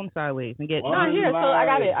the phone sideways and get. No, here. So I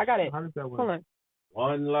got it. How does that work? Hold on.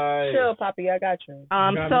 One life. Chill, Poppy. I got you.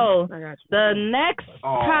 So the next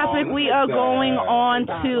topic we are going on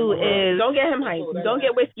to is don't get him hyped. Don't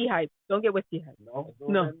get whiskey hyped. Don't get whiskey hyped.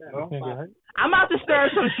 No. I'm about to stir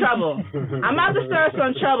some trouble.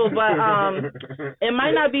 But it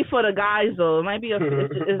might not be for the guys though. It might be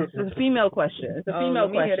it's a female question. It's a female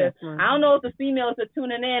question. I don't know if the females are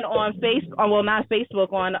tuning in on not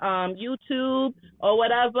Facebook, on YouTube or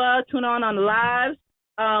whatever. Tune on the lives.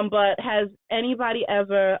 But has anybody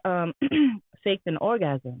ever faked an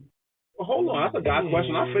orgasm? Well, hold on, that's a guy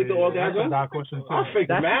question. I faked the orgasm. That's a guy question too. I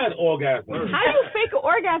faked mad orgasm. How do you fake an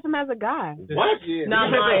orgasm as a guy? What? No,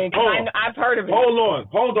 I'm lying. I've heard of it. Hold on.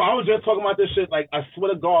 I was just talking about this shit. Like, I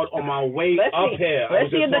swear to God, on my way up here.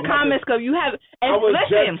 Let's see in the comments because you have. And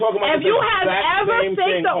listen, if you have ever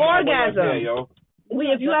faked the orgasm.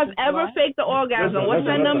 If you have ever faked the orgasm, what's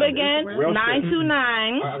that number again?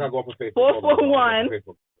 929 441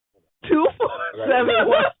 2471.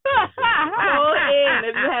 Call in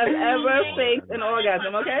if you have ever faked an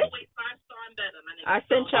orgasm, okay? I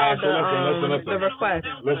sent y'all the request.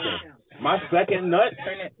 Listen, my second nut.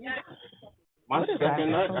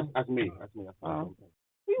 That's me.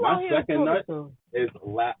 My second nut is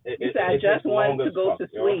you said I just wanted to go to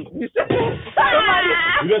sleep. You said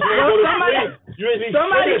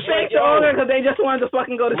somebody faked the orgasm because they just wanted to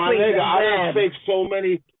fucking go to sleep. My nigga, I done faked so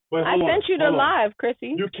many. But I sent you the live,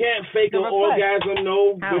 Chrissy. You can't fake an orgasm,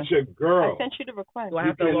 with your girl. I sent you the request.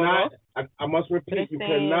 You cannot. I must repeat. You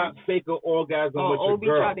cannot fake an orgasm with your Obi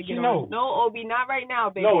girl. Tried to get on. No, Obi, not right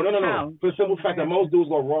now, baby. No. For the simple fact that most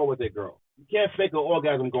dudes go raw with their girl. You can't fake an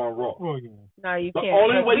orgasm going raw. No, you can't. The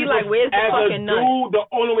only way where's the fucking nut? The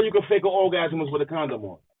only way you can fake an orgasm is with a condom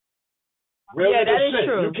on. Real that is shit.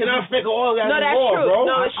 true. You cannot fake an orgasm. No, that's raw, true.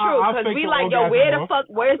 Bro. No, it's true. Because we like, where the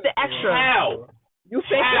fuck? Where's the extra? How? You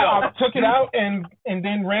faked it. I took it out and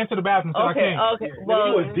then ran to the bathroom so I came. Okay.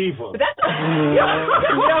 Well, you a diva. That's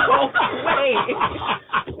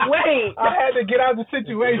wait. I had to get out of the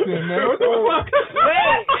situation, man. What the fuck?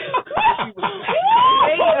 Wait.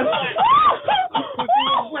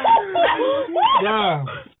 Yeah.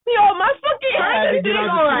 Yo, my fucking head is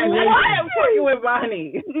on. Why am fucking with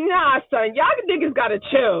Bonnie? Nah, son, y'all niggas gotta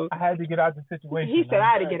chill. I had to get out of the situation. He said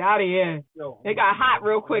I had to get out of here. It got hot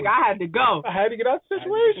real quick. I had to go. I had to get out of the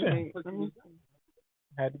situation.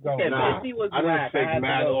 I had to go. I didn't fake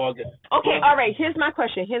mad orgasm. Okay, all right. Here's my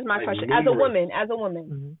question. As a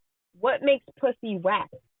woman, what makes pussy whack?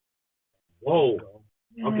 Whoa.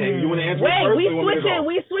 Okay, you want to answer Wait, it first?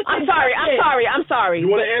 we switching. I'm sorry.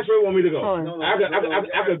 You want to answer it or want me to go? No. I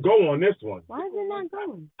could go on this one. Why is it not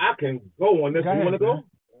going? I can go on this one. You want to go?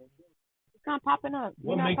 It's not popping up.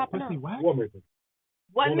 What makes pussy whack?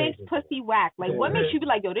 What makes pussy whack? Like, what makes you be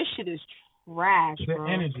like, yo, this shit is trash, The bro?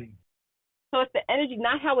 energy. So it's the energy,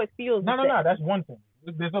 not how it feels. No, that's one thing.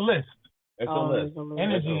 There's a list. It's a list.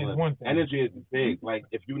 Energy is one thing. Energy is big. Like,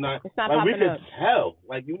 if you're not, it's not like, we can up. tell.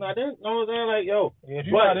 Like, you're not in. You know what I'm saying? Like, yo. If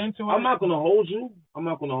you're not into it. I'm not going to hold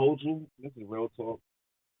you. This is real talk.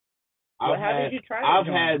 I've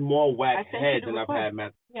had more whack heads than I've had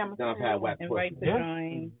whack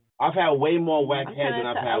pussy. I've had way more whack heads than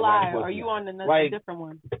I've had whack pussy. Are you on another different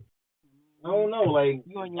one? I don't know. Like,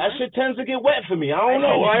 that shit tends to get wet for me. I don't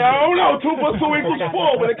know. Like, I don't know. 2 + 2 =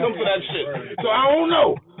 4 when it comes to that shit. So I don't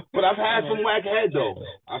know. But I've had some whack head though.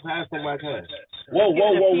 Whoa.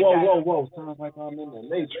 Sounds like I'm in the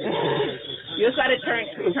matrix. You just gotta turn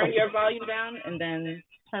your volume down and then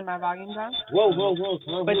turn my volume down. Whoa.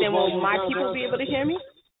 But then will my people be able to hear me?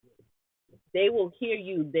 They will hear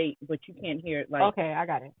you. But you can't hear it. Like, okay, I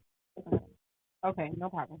got it. Okay, no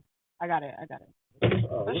problem. I got it.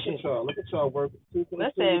 Look at y'all work.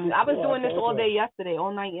 Listen, I was doing this all night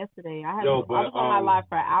yesterday. I was on my live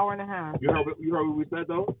for an hour and a half. You heard what we said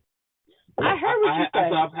though? I heard what you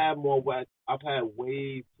said. I've had more whack. I've had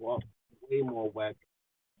way more whack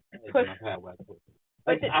than I've had whack pussy.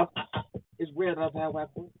 Like, it's weird that I've had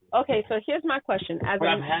whack pussy. Okay, so here's my question. I've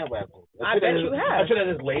had whack pussy. I bet you have. I should have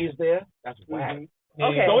just lays there. That's whack. Mm-hmm.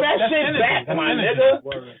 Okay. Throw that shit back, my nigga.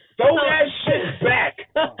 Throw that shit back.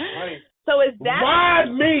 So is that why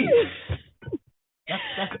me?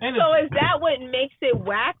 That's energy. So is that what makes it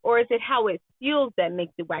whack, or is it how it feels that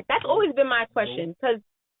makes it whack? That's always been my question. Because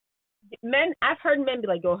I've heard men be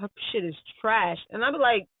like, "Yo, her shit is trash," and I'm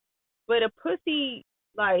like, "But a pussy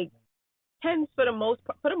like tends for the most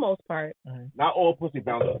part." Mm-hmm. Not all pussy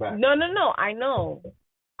bounces back. No. I know.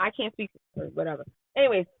 I can't speak for whatever.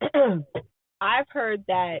 Anyways, I've heard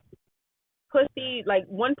that pussy, like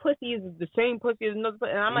one pussy is the same pussy as another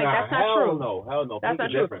pussy, and I'm like, that's not true. Hell no. That's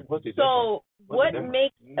not true. Pussy so what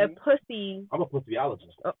makes a pussy? I'm a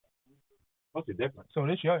pussyologist. Pussy different. So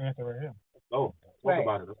this your answer right here. Oh. Let's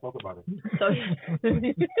talk about it.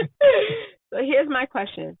 So here's my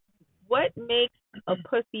question. What makes a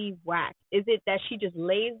pussy whack? Is it that she just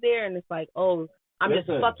lays there and it's like, oh, I'm just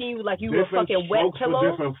fucking you like you were fucking wet pillow?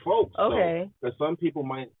 For different folks. Okay. Because some people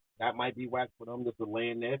that might be whack for them just to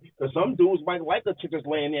laying there. Because some dudes might like a chick just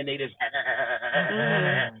laying there and they just,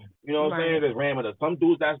 you know what I'm saying? Just ramming it. Some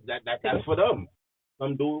dudes that's for them.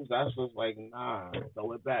 Some dudes that's just like, nah,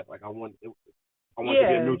 throw it back. Like I want it to be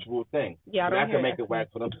a mutual thing. Yeah, I can make it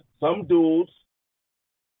whack for them. Some dudes,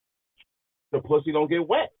 the pussy don't get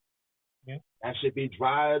wet. Yeah. That should be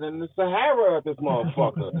drier than the Sahara at this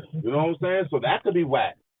motherfucker. You know what I'm saying? So that could be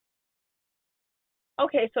whack.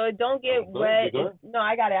 Okay, so it don't get wet. No,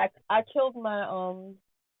 I got it. I killed my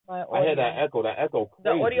my audio. I heard that echo. That echo crazy.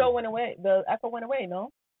 The audio went away. The echo went away,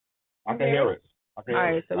 no? I can hear it. All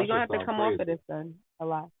right, so we're going to have to come off of this then a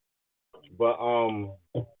lot. But,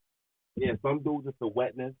 yeah, some dudes it's the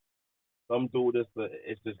wetness. Some dudes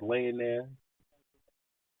it's just laying there.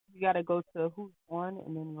 You got to go to who's on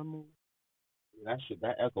and then remove.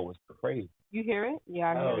 That echo is crazy. You hear it? Yeah,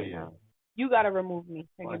 I hear it now. You got to remove me.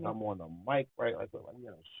 Like I'm on the mic, right? Like I'm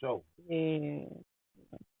on a show. Yeah.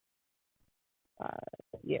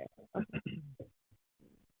 Yeah.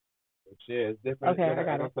 Yeah, it's different. Okay, I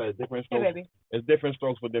got it. Different strokes. Hey, baby. It's different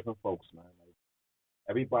strokes for different folks, man. Like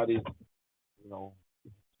everybody's, you know.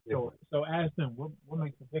 So ask them, what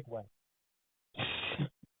makes a dick wet?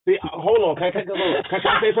 See, hold on. Can I say something?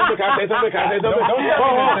 Hold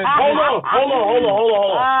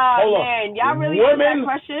on. Man, y'all really asked that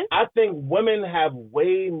question? I think women have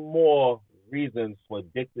way more reasons for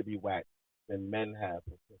dick to be whacked than men have.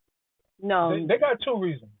 No. They got two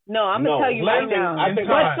reasons. No, I'm going to tell you right now.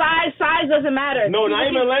 But size doesn't matter. No, not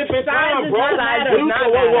even length and time, bro. Size does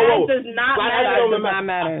not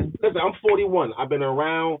matter. Listen, I'm 41. I've been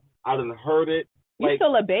around. I done heard it. You're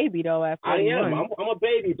still a baby, though, at 41. I am. I'm a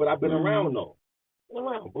baby, but I've been around, though.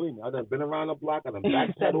 Believe me. I done been around the block. I done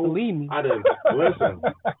backpedaled. Believe me. I done,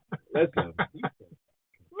 listen.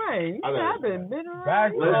 Right. I've been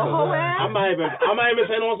around. I'm not even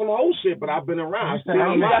saying on some whole shit, but I've been around.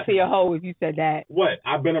 You definitely a hoe if you said that. What?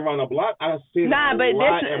 I've been around the block. I've seen but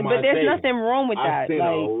there's nothing wrong with that. I've seen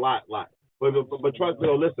a lot. But trust me,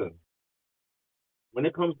 listen. When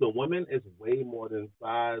it comes to women, it's way more than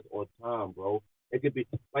size or time, bro. It could be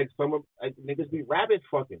like niggas be rabbit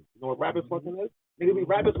fucking. You know what rabbit fucking is? Niggas be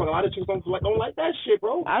rabbit fucking. A lot of chicks don't like that shit,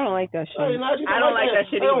 bro. I don't like that shit. I don't like that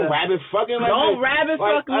shit either. Don't rabbit fucking. Don't rabbit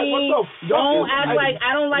fuck me. Don't act like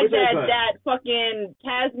I don't like that fucking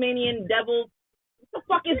Tasmanian devil. What the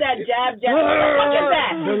fuck is that jab? What the fuck is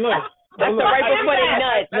that? That's the right before they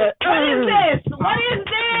nut. What is this? What is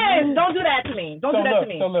this? Don't do that to me. Don't do that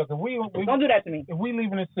to me. So look, if we don't do that to me. If we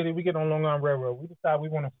leave in the city, we get on Long Island Railroad. We decide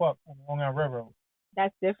we want to fuck on Long Island Railroad.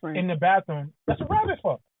 That's different. In the bathroom, that's a rabbit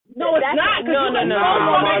fuck. No, it's not. No. No.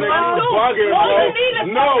 I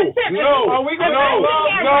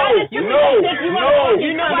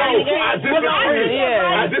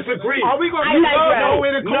disagree. Are we going to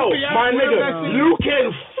my nigga, you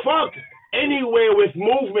can fuck anywhere with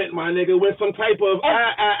movement, my nigga, with some type of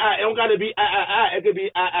it don't gotta be it could be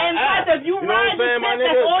And if you ride the step,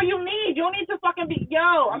 that's all you need. You don't need to fucking be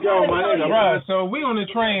my nigga. Right, so we on the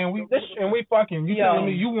train and we fucking. You telling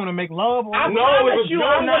me you want to make love? No, it's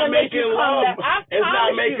not making love. It's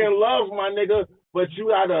not making love, my nigga. But you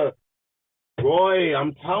gotta, Roy.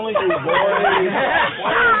 I'm telling you, Roy.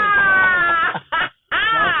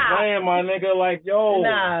 Stop playing, my nigga. Like yo.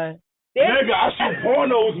 Nah. Nigga, I shoot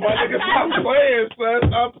pornos, my nigga. Stop playing, son.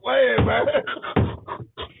 Stop playing, man.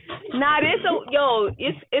 Nah,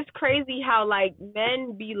 it's crazy how like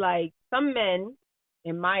men be like, some men,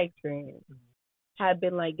 in my experience, have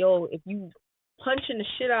been like, yo, if you punching the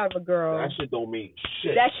shit out of a girl, that shit don't mean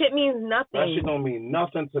shit. That shit means nothing. That shit don't mean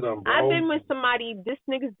nothing to them, bro. I've been with somebody. This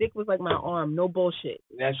nigga's dick was like my arm. No bullshit.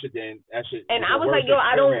 That shit. And I was like, yo,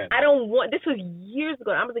 I don't want. This was years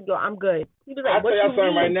ago. I was like, yo, I'm good. He was like, what you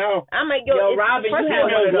mean? Right now. I'm like, yo, Robin,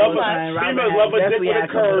 females love a dick with a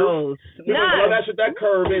curve. Females love that shit, that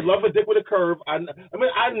curve. They love a dick with a curve. I mean,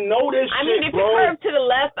 I know this shit, if bro. you curve to the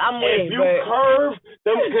left, I'm with. If you curve,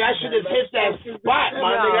 that shit just hits that spot,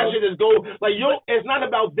 my nigga. That shit just go like yo. It's not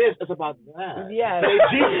about this. It's about that. Yeah. Listen.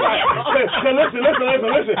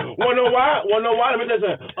 Wanna know why? Let me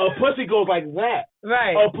listen. A pussy goes like that.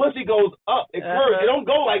 Right. A pussy goes up. It curves. It don't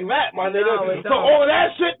go like that, my nigga. So all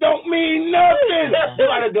that shit don't mean nothing. You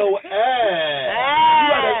gotta go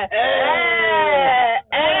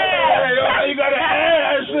You gotta add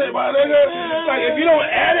that shit, my nigga. Like if you don't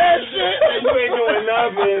add that shit, then you ain't doing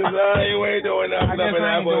nothing, son. You ain't doing nothing. I guess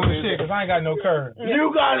I ain't doing shit because I ain't got no curve.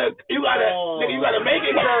 You gotta make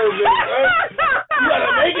it curve, nigga.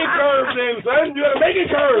 gotta make it curve, then, son. You gotta make it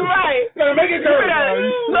curve. Right. You gotta make it curve.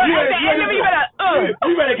 Look, at the end of it,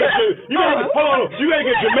 you better get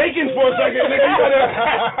Jamaicans for a second, nigga.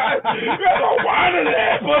 You gotta whine in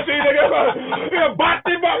that pussy, nigga.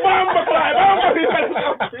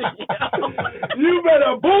 You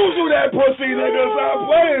better boozle that pussy, nigga. Stop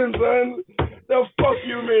playing, son. The fuck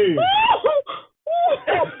you mean?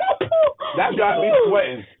 That got me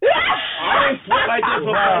sweating. I ain't sweat like this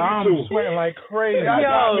for I'm sweating like crazy. That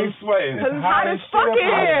got me sweating. It's hot as fuck in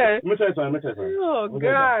here. Let me tell you something. Oh,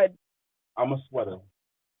 God. I'm a sweater.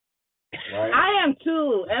 Right? I am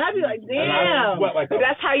too. And I be like, damn.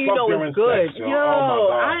 That's how you know it's good. Yo,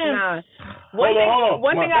 I am.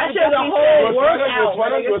 One thing I should the whole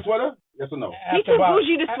workout. You a sweater? Yes or no? He too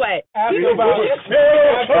bougie to sweat. After about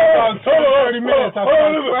 30 minutes,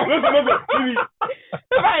 listen.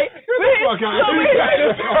 Right.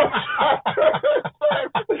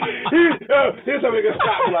 Here's something to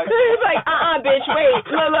stop. He's like, bitch, wait.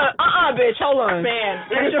 Look, bitch, hold on. Man,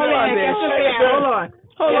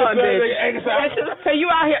 Hold on, bitch. So you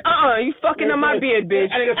out here, you fucking on my beard,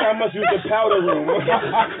 bitch. I think that's how much use the powder room.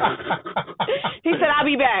 He said, I'll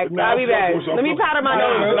be back. Let me powder my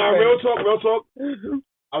nose. Now, real talk.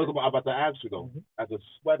 I was about to ask you, though, as a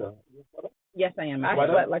sweater. Yes, I am. I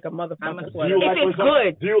sweat like a motherfucker. I'm a sweater. If it's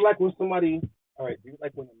good. Do you like when somebody, all right, do you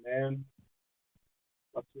like when a man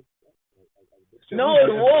No,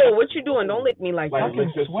 whoa, what you doing? Don't lick me like that.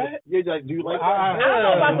 Sweat? Yeah, do you like that? I don't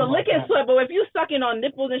know about the licking sweat, but if you sucking on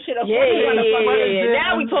nipples and shit, now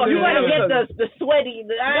we talking. You want to get the sweaty.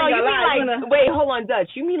 No, you mean like, wait, hold on,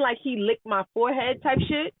 Dutch. You mean like he licked my forehead type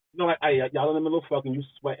shit? No, like, y'all in the middle of fucking, you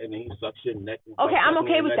sweating and he sucks your neck. Okay, I'm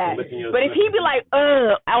okay with that. But if he be like,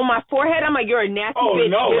 on my forehead, I'm like, you're a nasty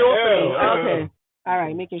bitch. No, get off of me. Okay. All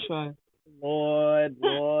right, making sure. Lord.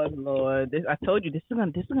 I told you this is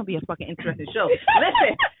gonna be a fucking interesting show.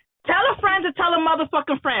 Listen, tell a friend to tell a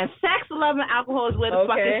motherfucking friend. Sex, love, and alcohol is where the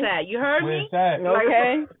fuck it's at. You heard me?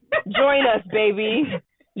 Okay. Join us, baby.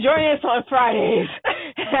 Join us on Fridays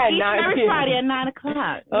at 9 every Friday at 9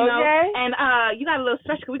 o'clock. You know? And you got a little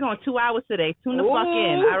special because we're going 2 hours today. Tune the fuck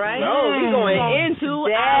in, all right? No, we're going in 2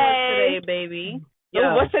 hours today, baby.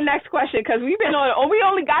 Yo. What's the next question? Because we've been on. We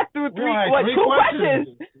only got through two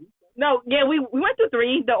questions. No, yeah, we went through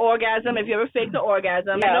 3. The orgasm. If you ever faked the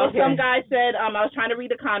orgasm, I know some guy said. I was trying to read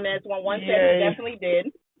the comments. One said he definitely did.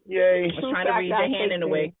 Yay! I was trying to read your hand in the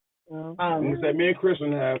way. He said me and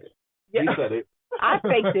Christian have. He said it. I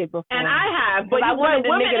faked it before, and I have, but I wanted the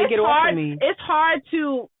nigga to get off of me. It's hard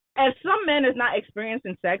to. If some men is not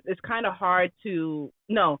experiencing sex, it's kind of hard to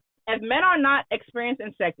know. If men are not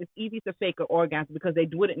experiencing sex, it's easy to fake an orgasm because they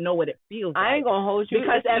wouldn't know what it feels like. I ain't gonna hold you.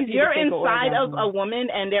 Because if you're inside of a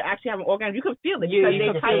woman and they're actually having an orgasm, you can feel it because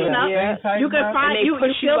they tighten up. You can find you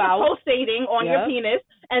feel the pulsating on your penis,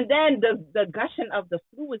 and then the gushing of the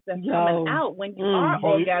fluids that's coming out when you are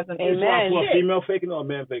orgasming. Amen. A female faking or a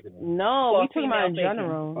man faking it? No, we talking about in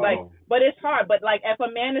general. But it's hard. But like if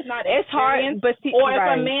a man is not experienced, or if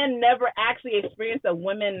a man never actually experienced a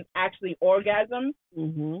woman actually orgasm,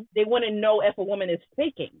 they wouldn't know if a woman is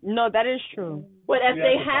faking. No, that is true. But if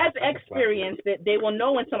they have experienced it, they will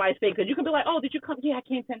know when somebody's faking. Because you can be like, oh, did you come? Yeah, I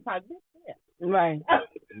came 10 times. Yeah. Right.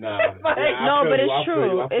 No, but it's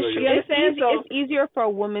true. It's easier for a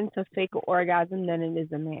woman to fake an orgasm than it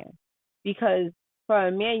is a man. Because for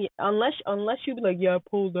a man, unless you be like, yeah, I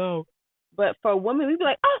pulled out. But for a woman, we be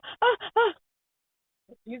like,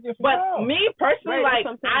 But me personally, like,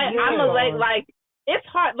 I'm a like it's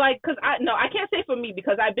hard, like, because I can't say for me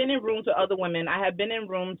because I've been in rooms with other women. I have been in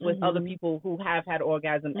rooms with other people who have had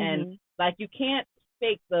orgasm, and like you can't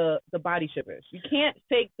fake the body shivers. You can't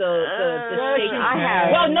fake the shaking. I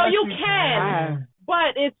have. Well, no, you can,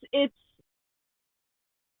 but it's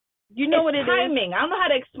you know what it timing. I don't know how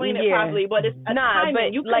to explain it properly, but it's timing.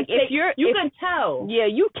 But you can like if you can tell. Yeah,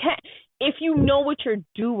 you can. If you know what you're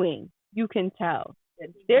doing, you can tell.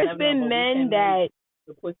 There's been men that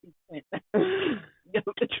the pussy went.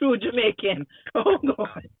 The true Jamaican. Oh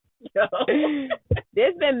God. Yo.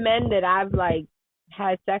 There's been men that I've like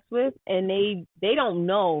had sex with, and they don't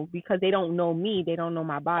know because they don't know me. They don't know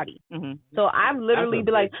my body. So I've literally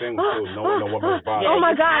been like, oh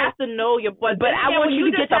my God, I have to know your butt. But I want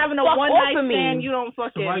you to get having a one night stand. You don't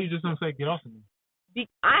fucking. So why you just don't say get off of me?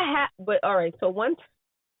 But all right. So one.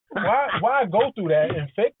 Why go through that and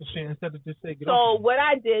fake the shit instead of just say get off? So what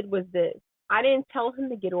I did was this. I didn't tell him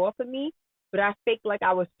to get off of me, but I faked like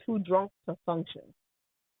I was too drunk to function.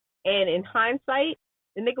 And in hindsight,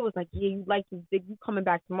 the nigga was like, yeah, you like this dick, you coming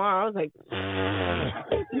back tomorrow. I was like,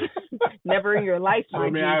 never in your life. So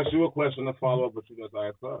let me ask you a question to follow up what you just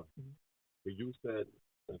asked her. You said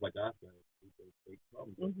It's like I said, they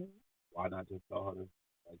come. Why not just tell her to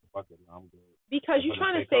fuck it? I'm good. Because you're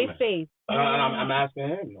trying to save face. I'm asking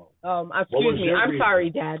him. No. Excuse me. I'm sorry,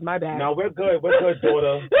 Dad. My bad. No, we're good. We're good,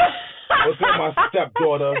 daughter. We're good, my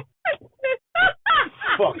stepdaughter.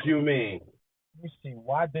 Fuck you, mean. Let me see.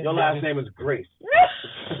 Why didn't your last name is Grace?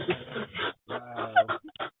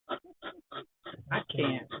 I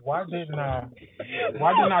can't. Why didn't I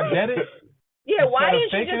get it? Yeah, why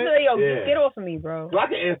didn't you just say, "Yo, get off of me, bro"? Well, I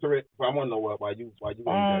can answer it, but I want to know why you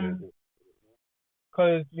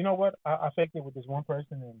Because you know what, I faked it with this one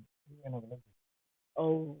person and we ended up living.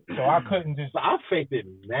 Oh. So I couldn't just. I faked it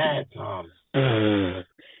mad times.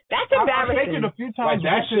 That's embarrassing. I faked it a few times. Like,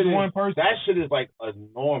 that shit is one person. That shit is like a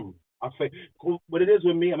norm. I fake. What it is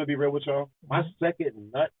with me, I'm gonna be real with y'all. My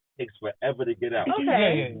second nut takes forever to get out.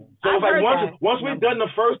 Okay. Yeah. So it's like once we're done the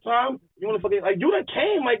first time, you wanna fucking like you done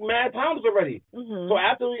came like mad times already. So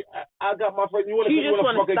after I got my first, you wanna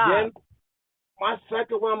fuck again. My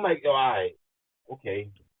second one, I'm like, yo, all right,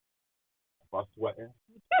 okay. I'm sweating.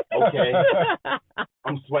 Okay.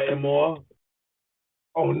 I'm sweating more.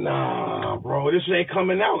 Oh nah, bro, this shit ain't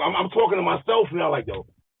coming out. I'm talking to myself now, like yo, all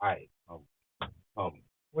right,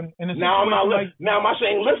 now I'm not now my shit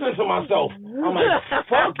ain't listening to myself. I'm like,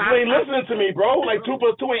 fuck, you ain't listening to me, bro. Like 2 + 2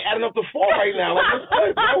 ain't adding up to 4 right now. Like what's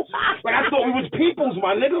good, bro? Like I thought we was peoples,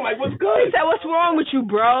 my nigga. Like what's good? He said, what's wrong with you,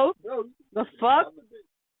 bro? The fuck?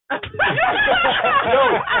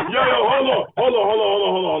 yo,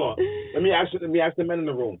 hold on. Let me ask the men in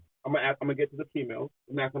the room. I'm gonna get to the females.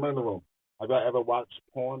 Let me ask the men in the room. Have y'all ever watched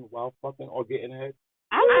porn while fucking or getting head?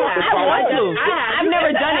 I want to. I've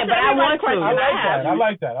never done it, but I want to. I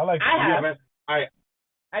like that.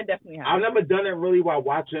 I definitely have. I've never done it really while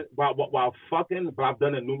watching, while fucking, but I've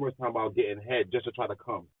done it numerous times while getting head just to try to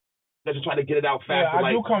come. Just to try to get it out faster. Yeah,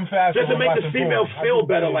 I do come faster. Just to make the female feel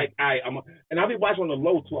better. Like, and I'll be watching on the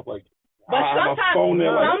low too. I'm like, but sometimes,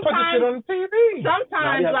 put the shit on the TV.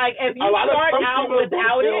 Sometimes, like if you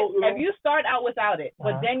start out without it,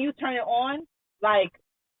 but then you turn it on, like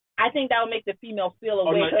I think that would make the female feel a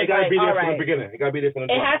way. No, it gotta be there from the beginning. It gotta be there from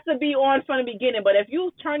the beginning. It has to be on from the beginning. But if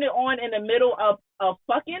you turn it on in the middle of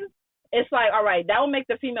fucking, it's like, all right, that will make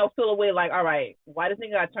the female feel a way like, all right, why does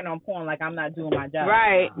nigga gotta turn on porn like I'm not doing my job?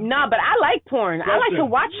 Right. No, but I like porn. I like to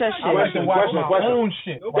watch that shit. I like to watch my own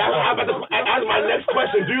shit. That's my next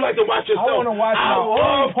question. Do you like to watch yourself? I want to watch my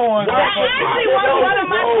own porn. That actually was one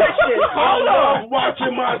of my questions. I love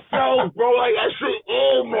watching myself, bro. Like that shit.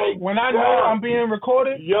 Oh my God. When I know I'm being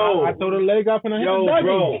recorded, I throw the leg up and I hit the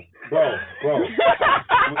dougie. Bro.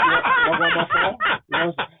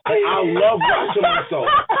 I love watching myself.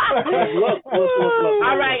 Look.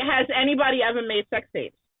 All right, has anybody ever made sex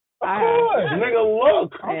tapes? Of course. Nigga,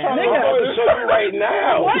 look. I'm going to show you right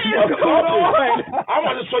now. What is going on? I'm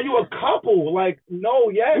going to show you a couple. Like, no,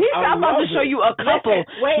 yes. He's about to show you a couple.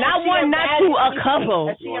 Wait, not one, not two, a couple.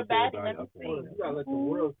 Is she a baddie? Let me see. You got to let the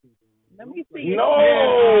world see. Let me see. No.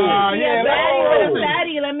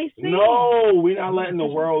 Baddie, let me see. No, we're not letting the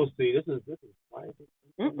world see. This is private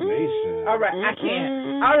information. All right, I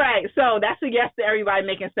can't. All right, so that's a yes to everybody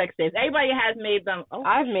making sex tapes. Everybody has made them. Oh.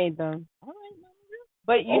 I've made them. All right,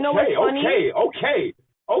 but you know what's funny?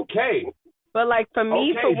 Okay. But like for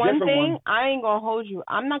me, for one thing, I ain't gonna hold you.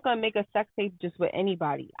 I'm not gonna make a sex tape just with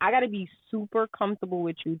anybody. I gotta be super comfortable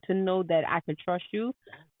with you to know that I can trust you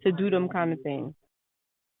to do them kind of things.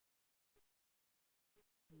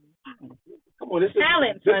 Come on, this is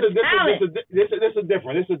talent. This is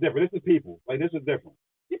different. This is people. Like this is different.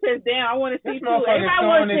 She says, "Damn, I want to see too. Everybody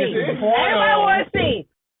want to see. Everybody want to see."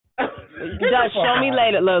 Just show me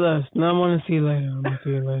later, Lola. No, I want to see you later. I'm gonna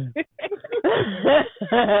see you later.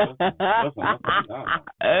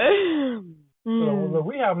 So,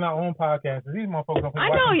 we have our own podcast. These motherfuckers.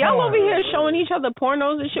 I know y'all over here showing each other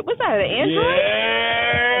pornos and shit. What's that? An Android?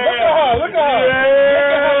 Yeah. Look at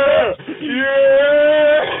her.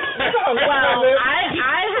 Yeah. Well,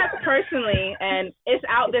 I have personally, and it's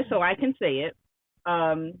out there so I can say it.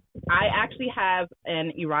 I actually have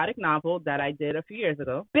an erotic novel that I did a few years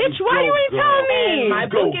ago. Bitch, why you ain't telling me? And my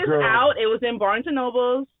book is out. It was in Barnes and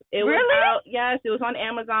Nobles. It was out. Yes, it was on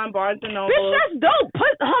Amazon, Barnes and Nobles. Bitch, that's dope.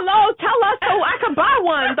 Tell us so I can buy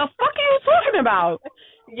one. The fuck are you talking about?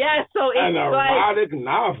 Yes, so it's an erotic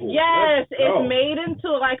novel. Yes, it's made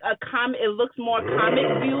into like a comic. It looks more comic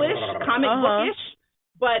bookish,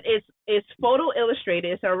 but it's photo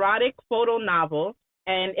illustrated. It's an erotic photo novel.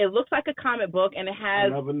 And it looks like a comic book, and it has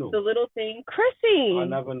the little thing. Chrissy. I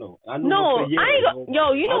never knew. No, I ain't.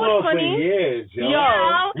 Yo, you know what's funny? For years, yo.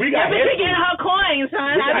 We got to get her coins, son.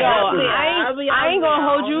 I ain't gonna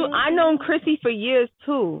hold you. I known Chrissy for years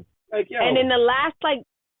too. Like, yo. And in the last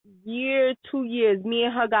year, 2 years, me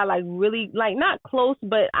and her got like really like not close,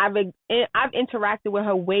 but I've interacted with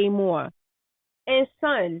her way more. And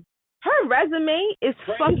son, her resume is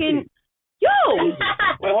fucking. Yo!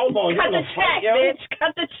 Wait, hold on. Cut the check, bitch.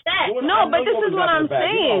 Cut the check. No, but this is what I'm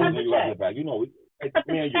saying.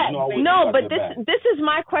 No, but this is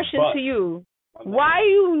my question to you. Why are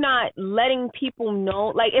you not letting people know?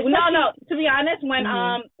 Like, if no. To be honest,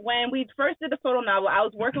 when we first did the photo novel, I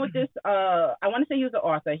was working with this. I want to say he was an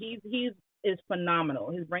author. He is phenomenal.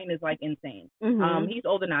 His brain is like insane. He's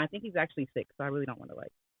older now. I think he's actually 6. So I really don't want to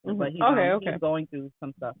but he's he's going through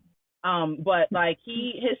some stuff. But like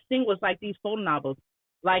his thing was like these photo novels.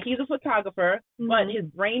 Like he's a photographer, but his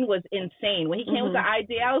brain was insane. When he came with the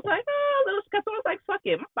idea, I was like, little sketch. I was like, fuck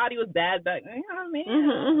it. My body was bad, but you know what I mean?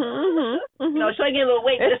 You know, should I get a little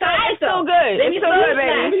weight? It's still good. It's still good,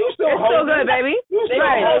 baby. It's still good, baby.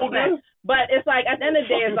 But it's like at the end of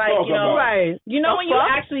the day, it's like you know when you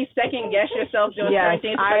actually second guess yourself doing certain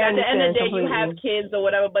things. Like at the end of the day, you have kids or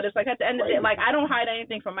whatever. But it's like at the end of the day, like I don't hide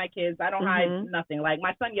anything from my kids. I don't hide nothing. Like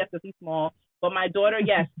my son, yes, because he's small, but my daughter,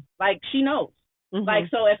 yes, like she knows.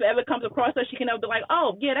 Like, so if it ever comes across her, she can never be like,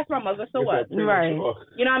 oh, yeah, that's my mother, so what? Right.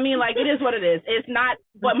 You know what I mean? Like, it is what it is. It's not,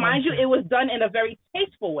 but mind you, it was done in a very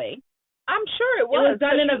tasteful way. I'm sure it was. It was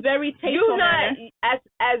done in a very tasteful manner.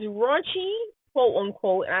 As raunchy, quote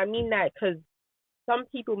unquote, and I mean that because some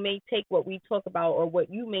people may take what we talk about or what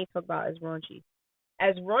you may talk about as raunchy.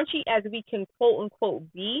 As raunchy as we can, quote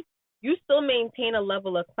unquote, be, you still maintain a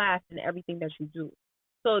level of class in everything that you do.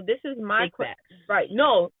 So this is my question. Right.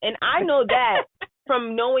 No, and I know that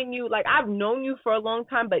from knowing you, like I've known you for a long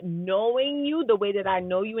time, but knowing you the way that I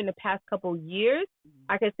know you in the past couple of years,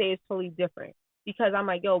 I could say it's totally different. Because I'm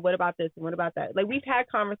like, yo, what about this and what about that? Like we've had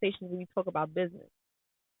conversations where we talk about business.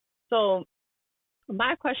 So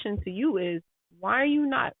my question to you is, why are you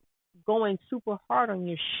not going super hard on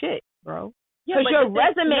your shit, bro? Because your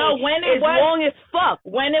resume is long as fuck.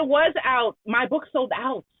 When it was out, my book sold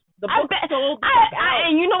out. The book sold out.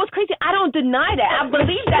 And you know what's crazy? I don't deny that. I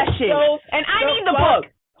believe that shit. And I need the book.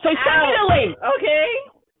 So send me the link. Okay?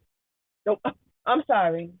 I'm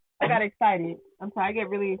sorry. I got excited. I'm sorry. I get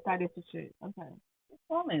really excited for shit. I'm sorry.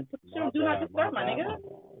 Do not disturb, my nigga.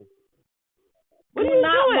 What are you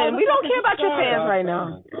doing? We don't care about your fans right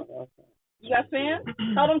now. You got fans?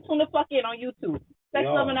 Tell them tune the fuck in on YouTube. Sex,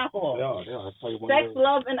 Love, and Alcohol. Sex,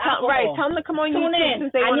 Love, and Alcohol. Right. Tell them to come on YouTube. Tune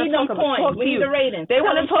in. I need them coins. We need the ratings. They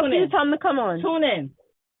want to talk to you. Tell them to come on. Tune in.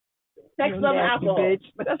 Sex, Love, and Alcohol. Bitch.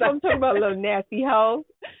 But that's what I'm talking about, little nasty hoe.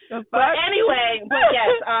 But anyway,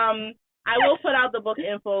 yes, I will put out the book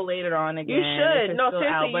info later on again. You should. No,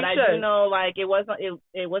 seriously, but I do know, like, it was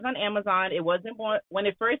on Amazon. It wasn't when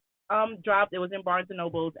it first dropped. It was in Barnes and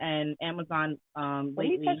Nobles, and Amazon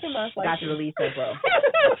lately got to release as well.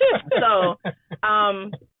 So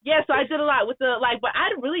yeah, so I did a lot with but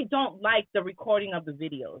I really don't like the recording of the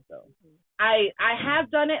videos though. I have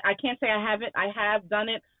done it. I can't say I haven't. I have done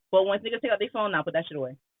it, but once niggas take out their phone, now put that shit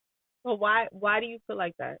away. So why do you feel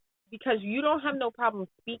like that? Because you don't have no problem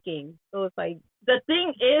speaking. So it's like the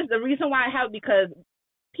thing is, the reason why I have, because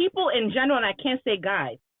people in general, and I can't say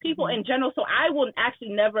guys, people in general, so I will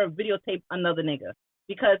actually never videotape another nigga.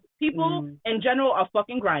 Because people in general are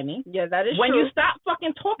fucking grimy. Yeah, that is when true. When you stop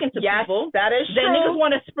fucking talking to people, that is then true. niggas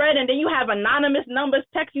want to spread, and then you have anonymous numbers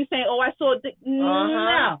text you saying, oh, I saw a dick.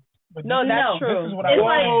 No, that's true. It's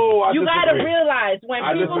like, you got to realize when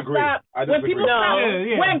people stop, when people stop,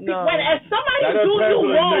 when if somebody do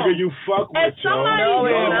you wrong, nigga you fuck with, if somebody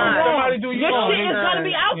do you wrong, your shit is going to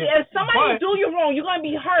be out there. If somebody do you wrong, you're going to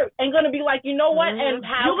be hurt and going to be like, you know what, and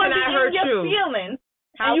you're going to be in your feelings,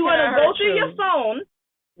 and you're going to go through your phone,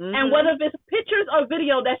 and whether it's pictures or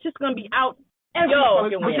video, that's just going to be out every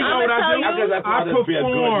fucking way. I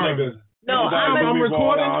perform. No, I'm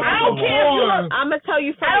recording. I don't care if you. I'm gonna tell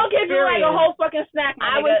you. I don't care if you like a whole fucking snack.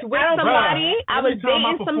 I was with somebody. I was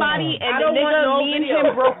dating somebody, and the nigga, me and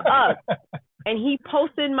him broke up, and he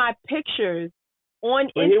posted my pictures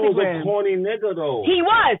on Instagram. He was a corny nigga though. He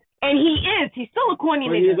was, and he is. He's still a corny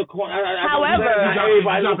nigga. He's a corny. However, but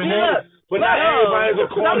not everybody's a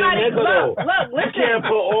corny nigga though. Look, listen. You can't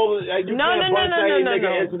put all. No.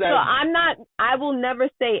 So I'm not. I will never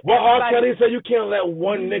say. Well, R. Kelly said you can't let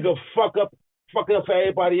one nigga fuck up for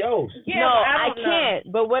everybody else. Yeah, no, I can't.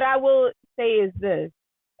 But what I will say is this.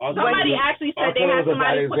 Somebody actually said they had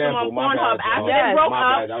somebody put them on Pornhub after they broke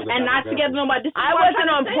up and not together no more. I wasn't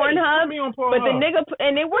on Pornhub, but the nigga,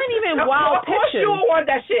 and they weren't even wild pictures. Of course you want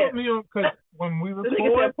that shit. Because when we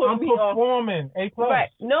record, I'm performing. A+. Right.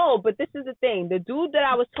 No, but this is the thing. The dude that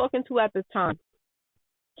I was talking to at the time,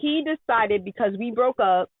 he decided because we broke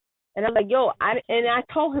up And I'm like, yo, I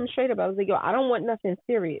told him straight up, I was like, yo, I don't want nothing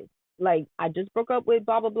serious. Like, I just broke up with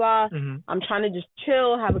blah, blah, blah. Mm-hmm. I'm trying to just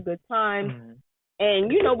chill, have a good time. Mm-hmm.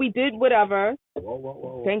 And, you know, we did whatever.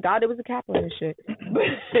 Whoa. Thank God it was a Kaplan and shit.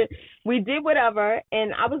 We did whatever.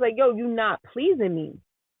 And I was like, yo, you not pleasing me.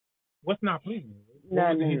 What's not pleasing you?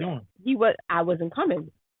 What was he doing? I wasn't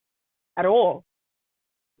coming at all.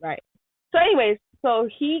 Right. So anyways, so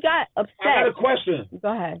he got upset. I got a question.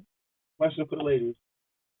 Go ahead. Question for the ladies.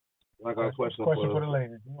 I got a question for the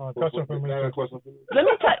ladies. Question for me. Let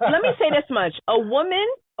me say this much: a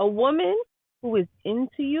woman who is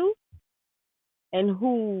into you and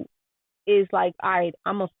who is like, all right,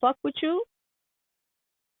 I'm gonna fuck with you.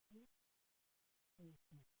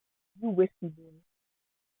 You whiskey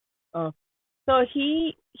boy. So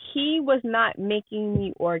he was not making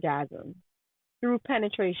me orgasm through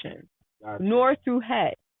penetration, nor through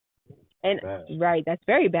head, and right, that's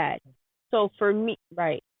very bad. So for me,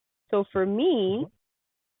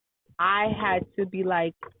 I had to be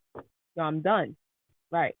like, yo, I'm done.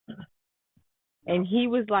 Right. And he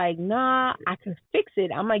was like, nah, I can fix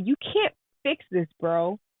it. I'm like, you can't fix this,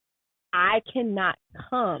 bro. I cannot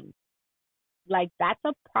come. Like, that's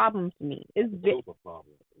a problem for me. It's an uber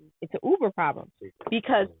problem.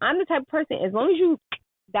 Because I'm the type of person, as long as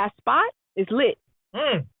that spot is lit.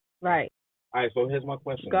 Right. All right, so here's my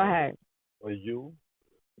question. Go ahead. For you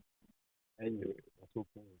and you, two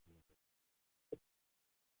things.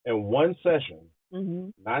 In one session,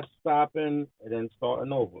 not stopping and then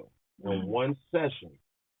starting over. In one session,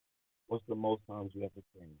 what's the most times you ever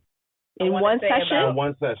seen? In one session? In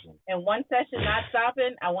one session. In one session, not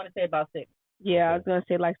stopping, I want to say about 6. Yeah, I was going to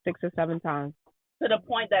say like 6 or 7 times. To the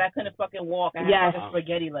point that I couldn't fucking walk. I had fucking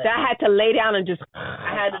spaghetti legs. That I had to lay down and just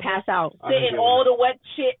I had to pass out. Sit in all the wet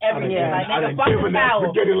shit, everything. Like, nigga, fuck the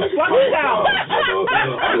towel. Fuck the towel.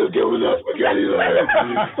 I just give him that spaghetti legs.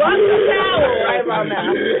 Fuck the towel right about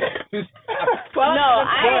now.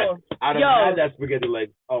 I done had that spaghetti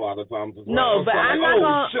leg a lot of times as well. No, but I'm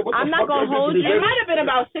not gonna hold you. It might have been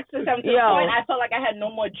about 6 or 7 to the point I felt like I had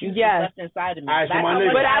no more juice left inside of me. But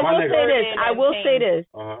I will say this.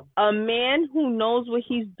 A man who knows what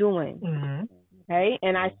he's doing, okay?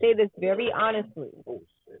 And I say this very honestly. Oh,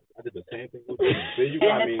 shit. I did the same thing with you. You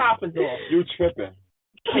got and the top is off. You tripping.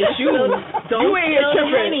 Don't spill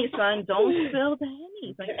the Henny, son. Don't spill the Henny.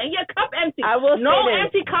 And your cup empty. I will say no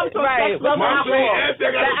empty cups or sex love alcohol.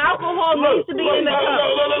 The alcohol needs to be in the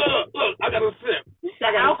cup. Look, I got a sip.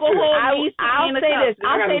 The alcohol needs to be in the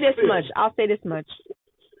cup. I'll say this much.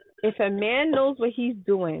 If a man knows what he's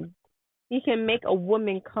doing, he can make a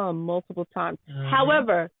woman come multiple times.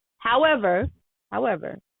 However,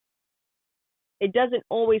 it doesn't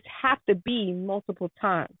always have to be multiple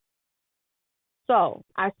times. So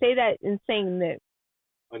I say that in saying this.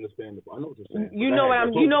 Understandable. I know what you're saying. You know where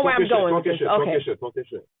I'm going. Talk your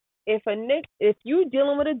shit. If you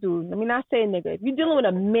dealing with a dude, let me not say a nigga. If you dealing with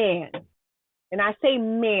a man, and I say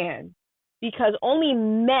man because only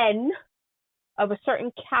men of a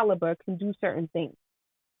certain caliber can do certain things.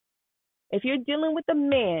 If you're dealing with a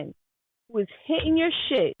man who is hitting your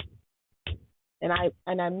shit, and I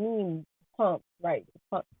mean pump, right?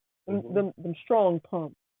 Pump, them strong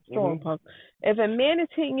pump. Pump. If a man is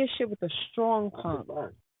hitting your shit with a strong pump,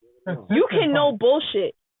 you can no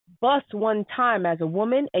bullshit bust one time as a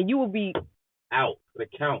woman, and you will be out for the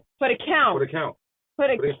count. Let me tell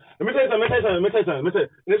you something.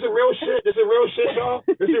 This is real shit, y'all.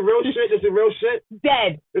 This is real shit.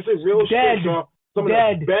 Dead. This is real shit, y'all. Some of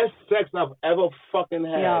the best sex I've ever fucking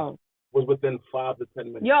had was within 5 to 10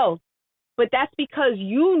 minutes. Yo, but that's because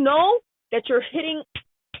you know that you're hitting.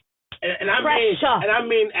 And I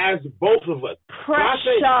mean as both of us.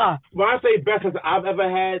 Pressure. When I say best sex I've ever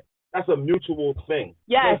had, that's a mutual thing.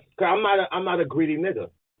 Yes. Cause I'm not a greedy nigga.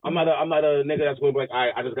 I'm not a nigga that's going to be like, all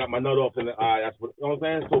right, I just got my nut off and that's what, you know what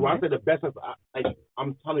I'm saying? So when I say the best sex,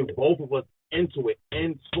 I'm telling you, both of us into it,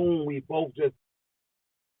 in tune. We both just,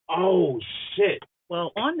 oh shit.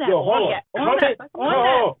 Well, on that, Can I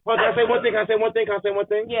say one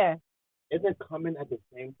thing? Yeah. Isn't coming at the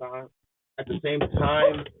same time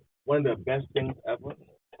one of the best things ever?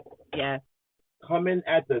 Yeah. Coming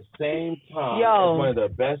at the same time is one of the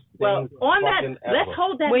best things on that, ever. Let's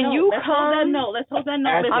hold that note. Let's hold that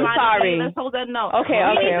note. I'm sorry. Let's hold that note. Okay.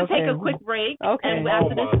 We need to take a quick break. Okay. And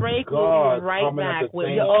after this break, we'll be right back with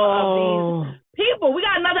more of these people. We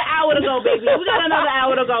got another hour to go, baby.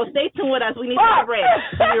 Stay tuned with us. We need to break.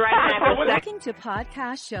 We'll be right back. Looking to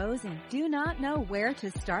podcast shows and do not know where to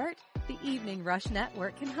start? The Evening Rush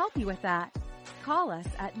Network can help you with that. Call us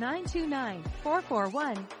at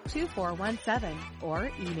 929-441-2417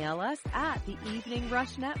 or email us at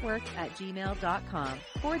theeveningrushnetwork@gmail.com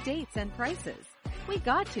for dates and prices. We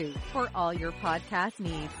got you for all your podcast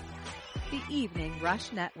needs. The Evening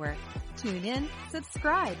Rush Network. Tune in,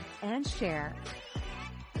 subscribe, and share.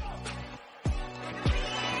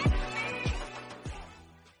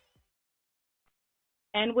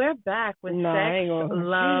 And we're back with sex,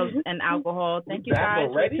 love, and alcohol. Thank you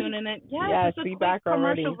guys for tuning in. Yes, we back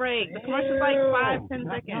already. Commercial break. The commercial's like 5-10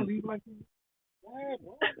 seconds.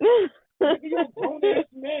 You're a grown-ass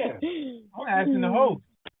man. I'm asking the host.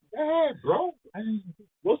 Go ahead, bro.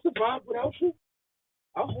 We'll survive without you.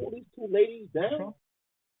 I'll hold these two ladies down.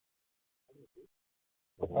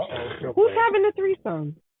 Who's having a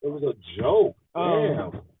threesome? It was a joke.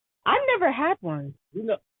 Damn. I've never had one. You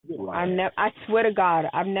know, I swear to God,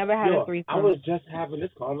 I've never had a threesome. I was just having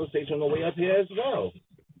this conversation on the way up here as well.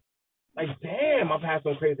 Like, damn, I've had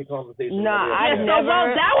some crazy conversations. No, I've never. Well,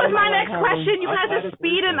 that was my next question. You guys are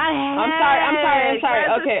speeding ahead. I'm sorry.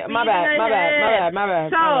 Okay, my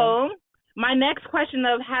bad. So, my next question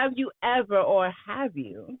of have you ever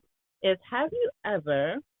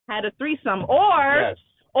had a threesome or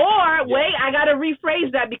wait, I gotta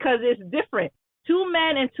rephrase that because it's different. 2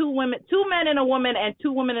 men and 2 women, 2 men and a woman, and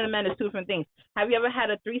 2 women and a man is 2 different things. Have you ever had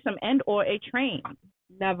a threesome and or a train?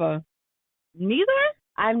 Never. Neither?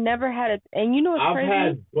 I've never had it, and you know what's crazy?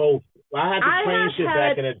 I've had both. I had the train shit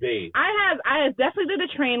back in the days. I definitely did the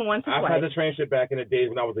train once or twice. I've had the train shit back in the days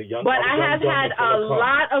when I was a young. But I have had a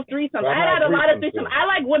lot of threesomes. I had a lot of threesomes. I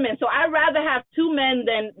like women, so I'd rather have 2 men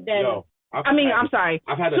than. I'm sorry.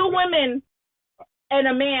 2 women and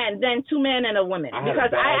a man than 2 men and a woman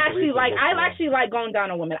because I actually like going down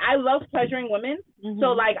on women. I love pleasuring women,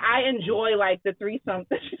 so like I enjoy like the threesome.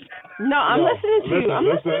 No, I'm listening to you. I'm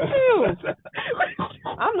listening to you.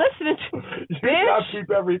 I'm listening to you. Bitch. I keep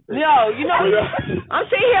everything. Yo, you know, I'm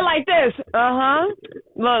sitting here like this.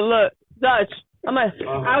 Look, Dutch. I'm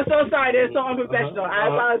so sorry. They're so unprofessional. I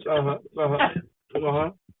apologize.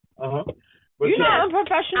 You're not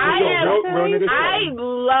unprofessional.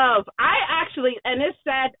 I actually, and it's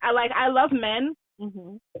sad, I love men,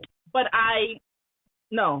 but how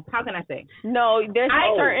can I say? No, there's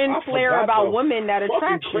a certain flair about women that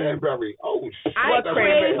attracts you. Cranberry. Oh, shit. I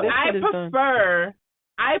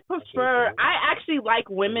actually like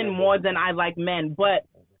women more than I like men, but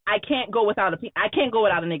I can't go without a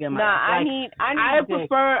nigga in my life.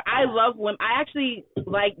 I love women. I actually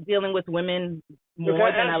like dealing with women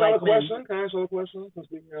more than I like men. Can I ask you a question? Since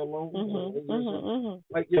we're here alone.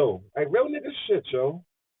 Like, yo, like real nigga shit, yo.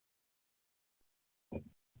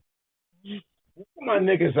 Where my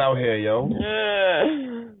niggas out here, yo?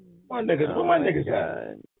 Where my niggas at? Where my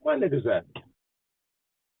niggas at?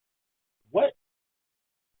 What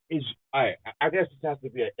is... I guess this has to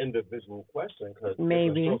be an individual question because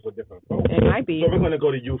maybe for different folks. It might be. So we're going to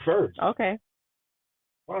go to you first. Okay.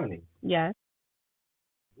 Bonnie. Yes.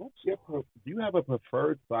 Do you have a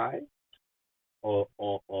preferred size or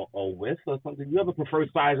width or something? Do you have a preferred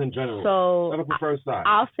size in general? So you have a preferred size.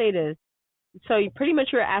 I'll say this. So pretty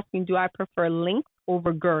much you're asking, do I prefer length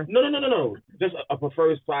over girth? No. Just a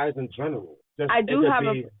preferred size in general. I do.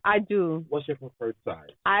 What's your preferred size?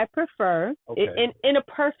 I prefer in a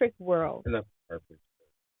perfect world. In a perfect world.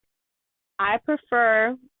 I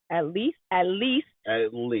prefer at least 6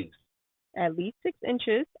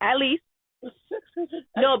 inches. At least. 6 inches?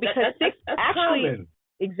 No, because that's actually common.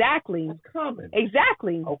 Exactly. That's common.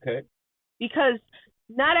 Exactly. Okay. Because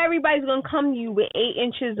not everybody's gonna come to you with 8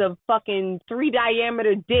 inches of fucking 3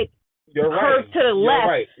 diameter dick curved to the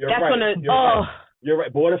left. You're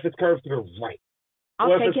right. But what if it's curved to the right?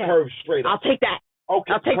 What if it's curved straight up? I'll take that.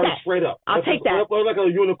 Okay, I'll take that. Straight up. I'll take that. What like a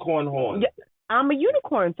unicorn horn? Yeah, I'm a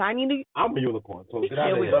unicorn, so I need to. I'm a unicorn, so get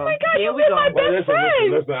out of here. Oh my God, you've been my best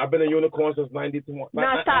friend. Listen, I've been a unicorn since 92. No,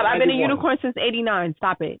 stop. I've been a unicorn since 89.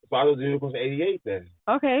 Stop it. So I was a unicorn since 88 then.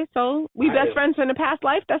 Okay, so we best friends from the past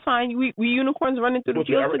life. That's fine. We unicorns running through the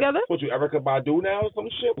fields together. What, you Erykah Badu now or some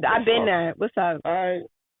shit? I've been there. What's up? All right.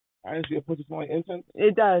 I didn't see a pussy smell incense.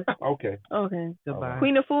 It does. Okay. Goodbye.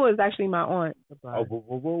 Queen of Fool is actually my aunt. Goodbye. Oh,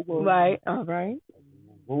 whoa. Right. All right.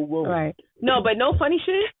 Whoa. Right. No, but no funny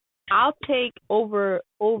shit. I'll take over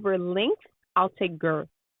length. I'll take girth.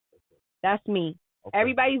 That's me. Okay.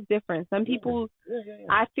 Everybody's different. Some people,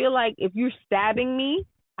 I feel like if you're stabbing me,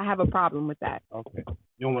 I have a problem with that. Okay.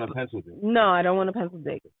 You don't want a pencil dick? No, I don't want a pencil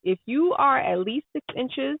dick. If you are at least 6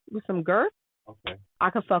 inches with some girth, okay,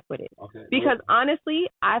 I can fuck with it. Okay. Because honestly,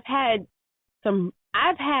 I've had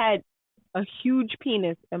a huge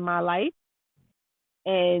penis in my life,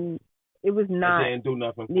 and It was not. It didn't do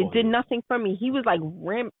nothing for It did nothing for me. He was like,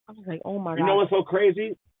 I was like, oh my God. You know what's so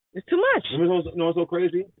crazy? It's too much. You know what's so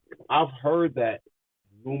crazy? I've heard that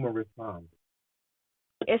numerous times.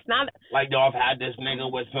 It's not. Like, yo, I've had this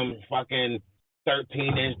nigga with some fucking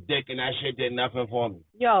 13-inch dick and that shit did nothing for me.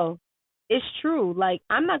 Yo, it's true. Like,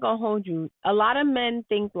 I'm not going to hold you. A lot of men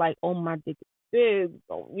think like, oh, my dick is big.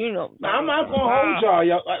 So, you know. I'm not going to hold y'all.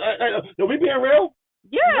 Yo, we being real?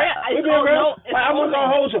 Yeah. We being real? I'm not going to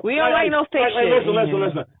hold you. We don't like no fake shit.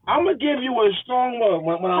 Listen. I'm going to give you a strong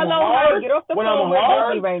when I'm hard. Get off the when phone I'm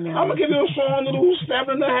hard, right now. I'm going to give you a strong little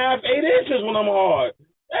 7.5, 8 inches when I'm hard.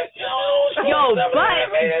 Yo, but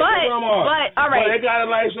all right. But it got a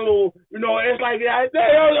nice little, it's like it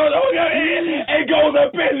goes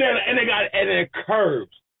up in there, and it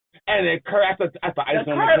curves. And it curves at the ice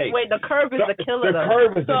on the cake. Wait, the curve is the killer. The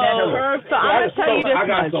curve is the killer. So I'm gonna tell you this I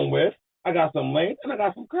got much. some width, I got some length, and I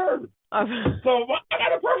got some curves. So I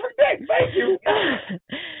got a perfect dick. Thank you.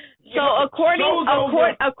 So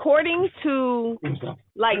according to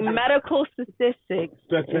like medical statistics,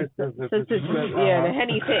 yeah, the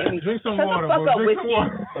Henny's hitting me. Drink some Shut water, the fuck up, whiskey.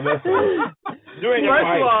 First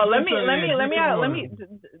of all, let me.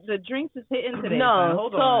 The drinks is hitting today. No,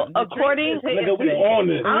 hold so on. according, nigga, we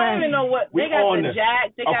on this. I don't even know what they got. The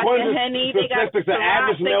Jack, they got the Henny, they got the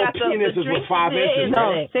average male penis is with 5 inches.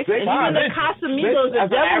 No, 6 inches. Even the Casamigos, the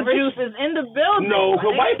devil juice is in the building. No,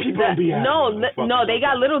 because white people don't be having. No, they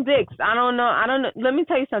got little dicks. I don't know. Let me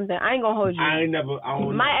tell you something. I ain't gonna hold you.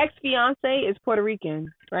 My ex-fiance is Puerto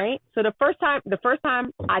Rican, right? So the first time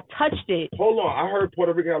I touched it. Hold on, I heard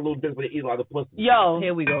Puerto Rican got little dicks, but they eat a lot of pussy. Yo,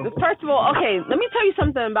 here we go. First of all, okay, let me tell you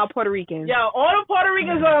something about Puerto Ricans. Yo, all the Puerto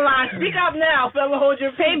Ricans online, speak up now, fella. Hold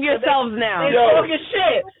your save yourselves now. They talking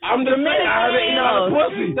shit. I'm the minute I heard they eat a lot of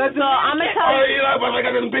pussy. So I'm gonna tell you. I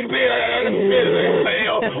got this big beard. I got this beard.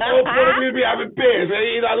 All Puerto Ricans be having beards.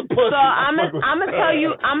 They eat a lot of pussy. So I'm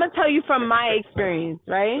gonna tell you from my experience,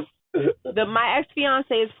 right? My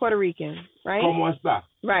ex-fiance is Puerto Rican, right? Como está?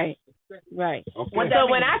 Right. Okay. So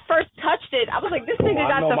when I first touched it, I was like, this nigga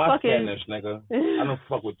got the fucking. Spanish, nigga. I don't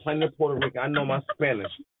fuck with plenty of Puerto Rican. I know my Spanish.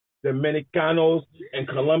 Dominicanos and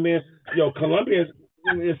Colombians. Yo, Colombians,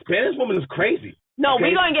 Spanish woman is crazy. No,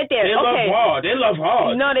 we gonna get there. They love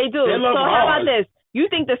hard. No, they do. They love hard. How about this? You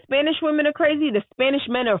think the Spanish women are crazy? The Spanish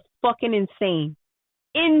men are fucking insane.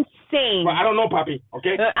 Insane. But I don't know, Papi.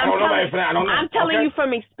 Okay, I don't know. I'm telling you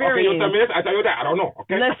from experience. Okay, you tell me this, I tell you that. I don't know.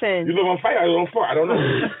 Okay. Listen. You live on 5, I live on 4. I don't know.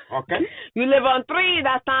 Okay. You live on 3.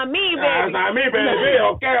 That's not me, baby. That's not me, baby.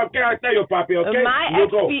 Okay. I tell you, Papi. Okay.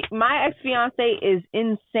 My ex-fiance is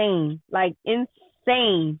insane, like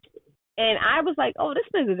insane, and I was like, oh, this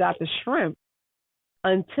nigga got the shrimp.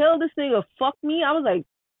 Until this nigga fucked me, I was like,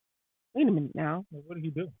 wait a minute now. What did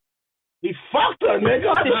he do? He fucked her,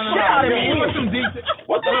 nigga. Fuck the shit out of me.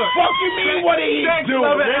 What the fuck you mean? What did he do?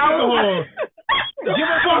 Give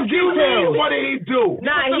us some details. What did he do?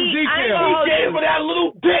 Nah, he gave her that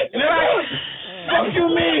little dick, nigga. Fuck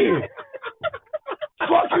you mean?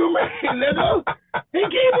 Fuck you mean, nigga? He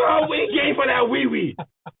gave her that wee wee.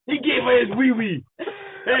 He gave her his wee wee.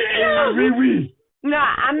 Hey, wee wee. Nah,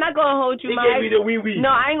 I'm not gonna hold you. He gave me the wee wee.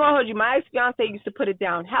 No, I ain't gonna hold you. My ex-fiance used to put it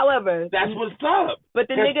down. However, that's what's up. But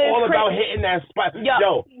the nigga is all about hitting that spot.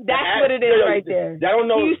 Yo, that's what it is right there. I don't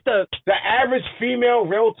know. The average female,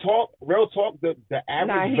 real talk. The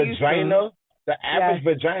average vagina. The average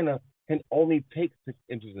vagina can only take 6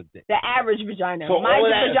 inches of dick. The average vagina. So my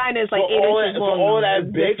vagina is like 8 inches long. So all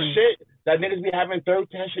that big shit that niggas be having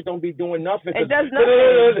third time shit don't be doing nothing. It does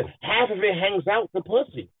nothing. Half of it hangs out the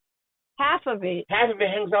pussy. Half of it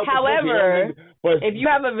hangs out. However, but if you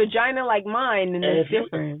have a vagina like mine, then it's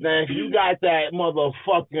different. Now, if you got that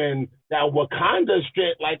motherfucking that Wakanda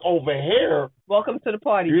shit like over here, welcome to the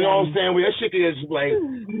party. You know what I'm saying? Where that shit is like,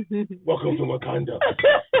 welcome to Wakanda.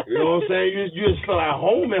 You know what I'm saying? You just feel at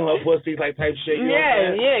home in her pussy like type shit. You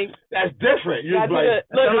know yeah. That's different. You like,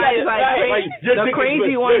 somebody's like the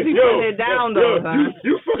crazy ones who put it down though.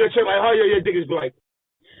 You fucking chick like, oh yeah, your dick is like.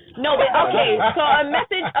 No, but okay. So a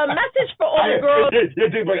message for all the girls.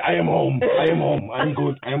 Your dick like, I am home. I'm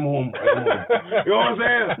good. I'm home. You know what I'm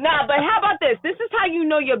saying? Nah, but how about this? This is how you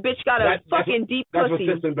know your bitch got a fucking deep pussy.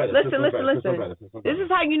 Listen. This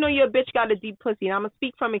is how you know your bitch got a deep pussy, and I'm gonna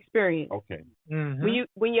speak from experience. Okay. Mm-hmm.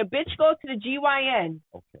 When your bitch goes to the GYN.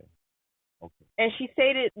 Okay. And she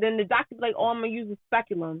said it, then the doctor's like, oh, I'm gonna use a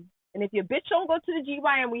speculum, and if your bitch don't go to the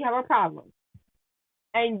GYN, we have a problem.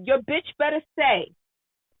 And your bitch better say,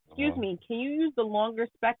 excuse me, can you use the longer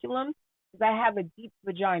speculum? Because I have a deep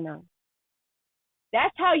vagina.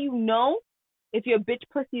 That's how you know if your bitch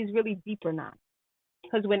pussy is really deep or not.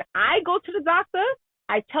 Because when I go to the doctor,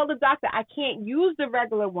 I tell the doctor I can't use the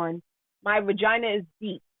regular one my vagina is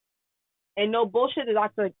deep. And no bullshit, the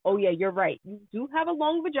doctor's like, oh, yeah, you're right. You do have a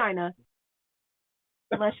long vagina.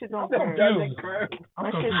 My shit don't curve.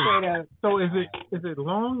 My shit straight up. So is it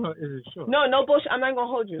long or is it short? No bullshit. I'm not going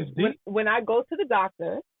to hold you. When I go to the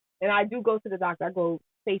doctor, and I do go to the doctor, I go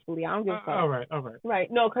faithfully. I don't give a fuck. All right.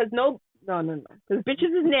 Right. No, because no. Because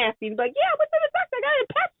bitches is nasty. Be like, yeah, what's in the doctor? I got a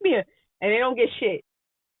pap smear. And they don't get shit.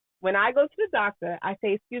 When I go to the doctor, I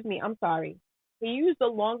say, excuse me, I'm sorry. Can you use the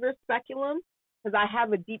longer speculum? Because I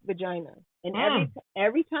have a deep vagina. And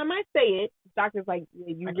every time I say it, the doctor's like, yeah,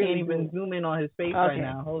 you I really can't even zoom in on his face right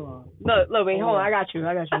now. Hold on. Look, wait, hold on. I got you.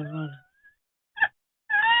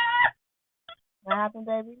 What happened,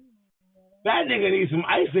 baby? That nigga needs some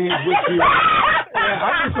ice in his whiskey.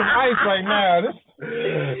 I need some ice right now.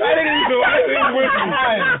 That nigga needs some ice in his whiskey.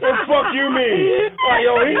 What the fuck you mean? Like,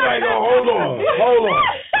 yo, he's like, yo, hold on. When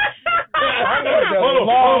I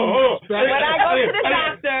go to the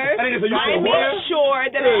doctor, I make sure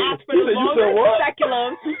that I ask for the longer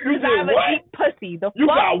speculum because I have a deep pussy. You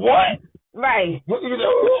got what? Right.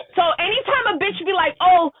 So anytime a bitch be like,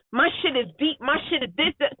 oh, my shit is deep, my shit is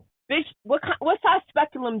this, bitch, what size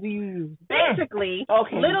speculum do you use? Basically,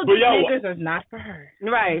 little niggas is not for her.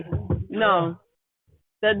 Right. No.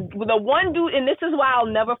 The one dude, and this is why I'll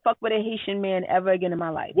never fuck with a Haitian man ever again in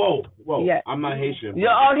my life. Whoa. Yeah. I'm not Haitian.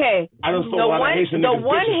 Yeah, okay. I don't know a lot of Haitian niggas. The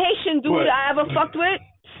one Haitian dude I ever fucked with,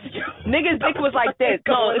 nigga's dick was like this.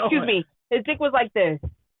 No, excuse me. His dick was like this.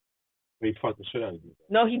 He fucked the shit out of you.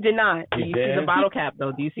 No, he did not. Do you see the bottle cap,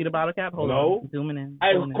 though? Do you see the bottle cap? Hold on. Zooming in.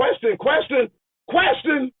 Question.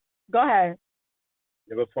 Go ahead.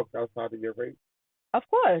 You ever fucked outside of your race? Of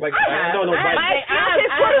course. Like, I have fucked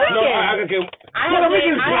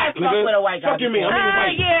with a white guy. Fuck you mean?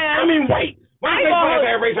 I mean white. When I say fuck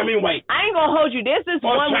outside race, I mean white. I ain't gonna hold you. This is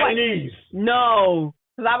one Chinese. No.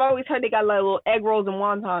 Because I've always heard they got like little egg rolls and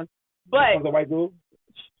wontons. But. You fucked a white dude?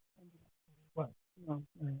 What? No.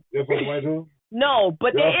 You ever fucked a white dude? No,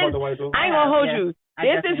 but there is. I ain't gonna hold you.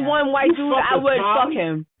 This is one white dude I would fuck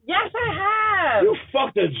him. Yes, I have. You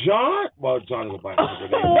fucked a John? Well, John is a black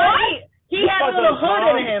nigga. What? He had a little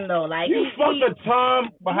hood in him, though. Like you fucked a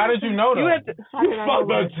Tom. But how did you know that? You fucked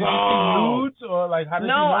a Tom. Nudes or like how did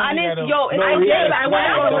you No, know? I didn't. I went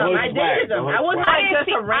out with him. I dated him. I wasn't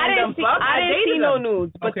just a random fuck. I didn't see no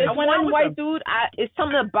nudes. But this one white dude, it's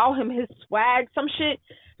something about him, his swag, some shit.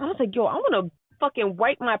 I was like, yo, I want to fucking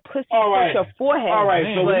wipe my pussy with your forehead. All right,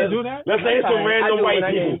 so let's say some random white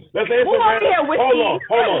people. Let's say some random. Hold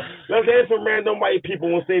on. Let's say some random white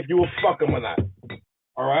people and say if you will fuck them or not.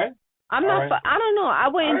 All right. I'm not. I don't know.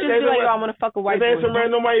 I wouldn't just be like, I want to fuck a white person. There's some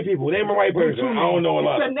random white people. Name a white person. I don't know a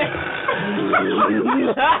lot. Yo,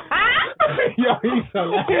 he's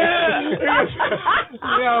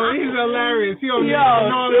hilarious. He's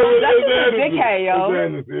hilarious. That's a dickhead, yo.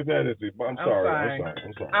 It's Hennessy. I'm sorry. I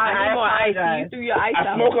need more ice. You threw your ice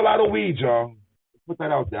out. I smoke a lot of weed, y'all. Put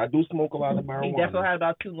that out there. I do smoke a lot of marijuana. He definitely had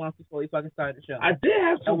about 2 blunts before he fucking started the show. I did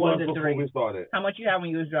have 2 blunts before we started. How much you had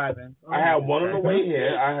when you was driving? I had one on the way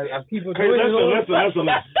here. Listen. You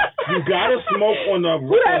gotta smoke on the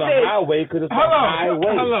highway because it's a highway.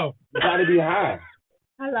 Hello. You gotta be high.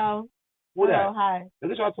 Hello. Who that? Hi.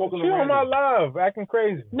 Look at y'all talking about. She on my love, acting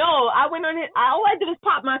crazy. No, I went on it. All I did was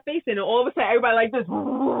pop my face in, and all of a sudden everybody like this.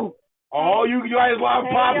 Oh, you guys live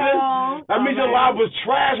popping? That means your live was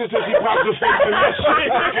trash until she popped her face in that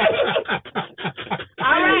shit.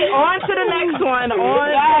 All right, on to the next one.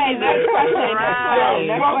 Next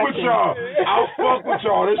question. I'll fuck with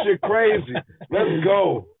y'all. This shit crazy. Let's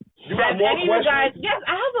go. You got more questions? Yes,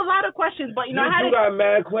 I have a lot of questions, but you know how you got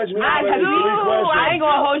mad questions. I ain't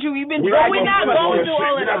gonna hold you. We've been we're not going through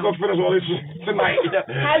all of them. We're not gonna finish all this shit tonight.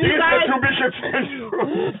 Have you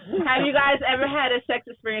guys ever had a sex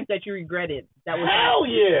experience that you regretted? That was hell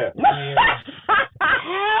yeah.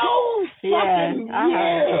 Hell fucking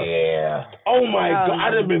yeah. Oh my god,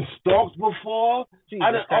 I done been stalked before.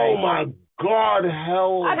 Oh my god,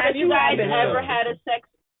 hell. Have you guys ever had a sex?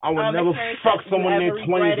 I would never fuck someone in their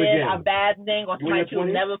 20s again. A bad thing or somebody you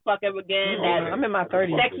will never fuck ever again. I'm in my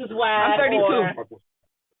 30s. Sex is wild. I'm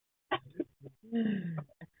 32.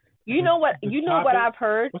 You know what I've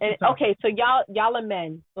heard? Okay, so y'all are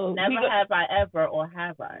men. Never have I ever or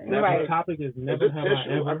have I? Right. The topic is never have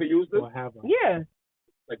I ever used it? or have I? Yeah.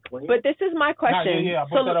 But this is my question.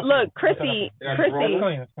 So look, Chrissy, I'm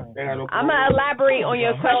gonna elaborate on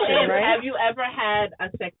your question. Right? Have you ever had a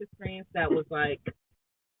sex experience that was like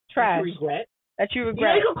trash? That you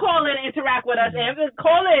regret. You can call in and interact with us.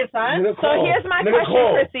 Call in, son. So here's my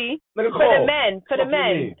question, Chrissy. For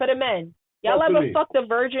the men. Y'all ever fucked a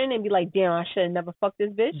virgin and be like, damn, I should have never fucked this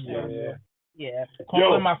bitch? Yeah. Yeah.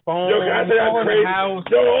 Calling my phone. Yo, can I tell you crazy? House.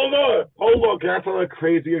 Yo, hold on. Can I tell you a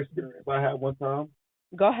crazy experience I had one time?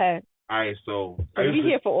 Go ahead. All right, so we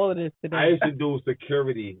here for all of this today. I used to do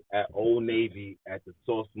security at Old Navy at the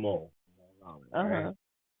Source Mall. Right?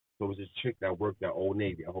 So it was this chick that worked at Old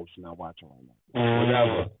Navy. I hope she's not watching right now.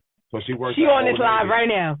 Whatever. So she worked. She on this live right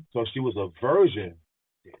now. So she was a virgin.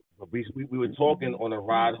 We were talking on a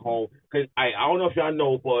ride home. Cause I don't know if y'all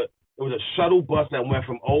know, but it was a shuttle bus that went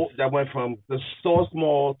from the Source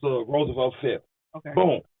Mall to Roosevelt Field. Okay.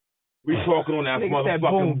 Boom. We talking on that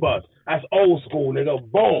motherfucking bus. That's old school, nigga.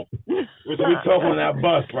 Boom. We talking on that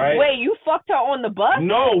bus, right? Wait, you fucked her on the bus?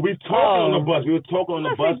 No, we talking on the bus. We were talking on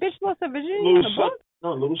the bus. Bitch lost her virginity on the bus?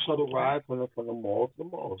 No, little shuttle ride from the mall to the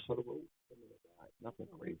mall. Shuttle ride. Nothing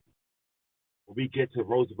crazy. When we get to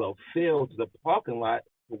Roosevelt Field, to the parking lot,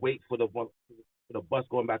 to wait for the bus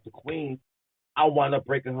going back to Queens, I wound up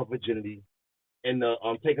breaking her virginity in the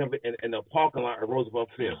taking her in the parking lot at Roosevelt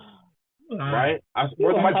Field. Right? I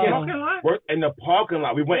worked with my kids. In the parking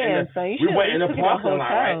lot. We went in the parking lot,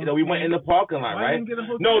 right? We went in the parking lot, right?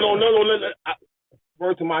 No.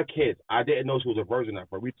 Word to my kids. I didn't know she was a virgin at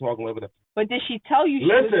first. We talking over the. But did she tell you she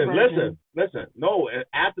was a virgin? Listen. No, and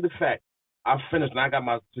after the fact, I finished and I got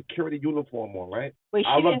my security uniform on, right? Wait,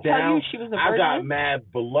 she didn't tell you she was a virgin? I got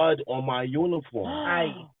mad blood on my uniform.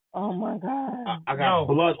 Oh my God. I got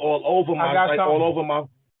blood all over my.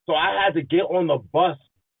 So I had to get on the bus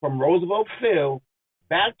from Roosevelt Field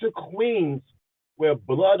back to Queens with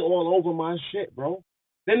blood all over my shit, bro.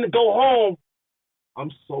 Then to go home, I'm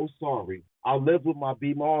so sorry. I lived with my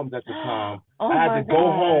B-moms at the time. I had to go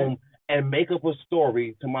home and make up a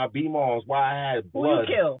story to my B-moms why I had blood.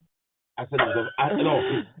 Who you killed? I said mine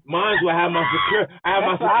was I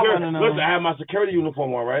had my security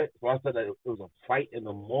uniform on, right? So I said that it was a fight in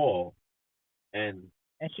the mall, and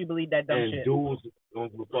she believed that dumb shit. And dudes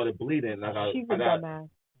started bleeding. She was dumbass.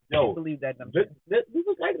 Yo, she believed that dumb shit. This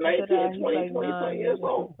was like 19, 20 years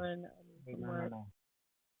old.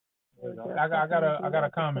 No. I got a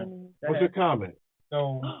comment. What's your comment?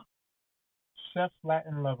 So, Chef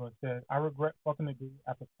Latin Lover said, I regret fucking the dude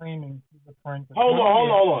after claiming he's a friend. Hold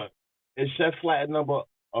on. Is Chef Latin Number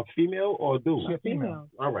a female or a dude? She's a female.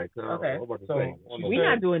 All right. Okay. We're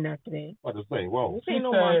not doing that today. What to say? Whoa. This ain't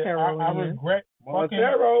no Montero. I regret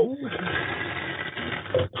Montero.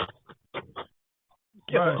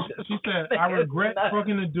 She said, I regret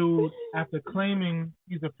fucking the dude after claiming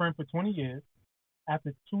he's a friend for 20 years.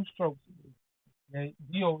 After 2 strokes,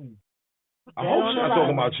 DOE. I hope she's not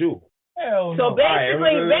talking about you. Hell so no.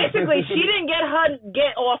 basically, she didn't get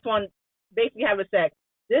off on basically having sex.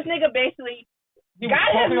 This nigga basically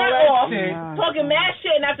got his nut off, talking mad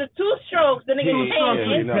shit, and after 2 strokes, the nigga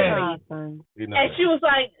came in, and she was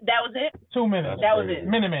like, "That was it." 2 minutes. That was it.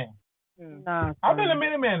 Minuteman. Nah, I've been a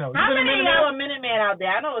Minuteman though. How many of y'all are Minuteman out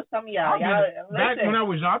there? I know some of y'all. Back when I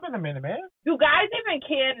was young, I've been a Minuteman. Do guys even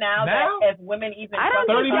care now that if women even I don't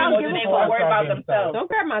think y'all give they will worry about themselves? Don't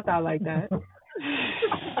grab my thigh like that.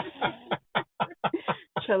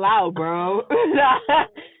 Chill out, bro.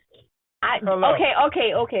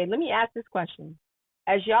 Okay. Let me ask this question.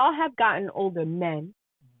 As y'all have gotten older men,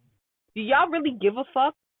 do y'all really give a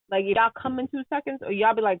fuck? Like, y'all come in 2 seconds, or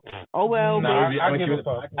y'all be like, oh, well. Nah, I give a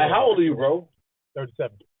fuck. How old are you, bro?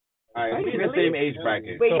 37. All right, we're in the same age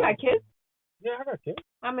bracket. Wait, you got kids? Yeah, I got kids.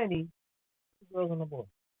 How many? 2 girls and a boy.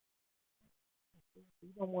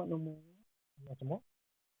 You don't want no more. You want some more?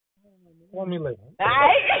 Want me later. I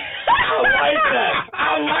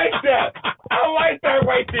like that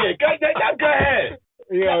right there. Go ahead.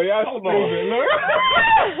 Yo, y'all stupid.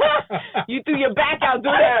 You threw your back out, do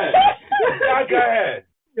that. Go ahead.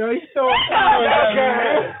 Yo, he's so Y'all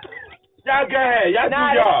go ahead. Y'all do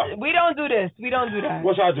y'all. We don't do this. We don't do that.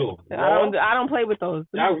 What y'all do? I don't play with those.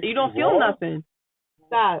 You don't feel nothing.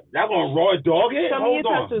 Stop. Y'all gonna raw dog it? Tell me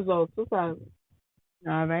your test results. What's up?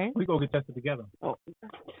 All right. We go get tested together. Oh.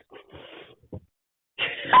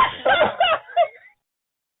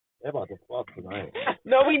 They're about to fuck tonight.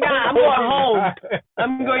 No, we not. I'm going home.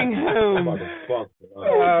 I'm going home. They're about to fuck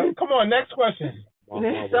tonight. Come on, next question.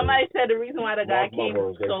 Somebody said the reason why the guy came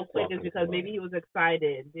so quick is because maybe he was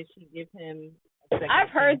excited. Did she give him a second I've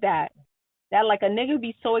heard that. That like a nigga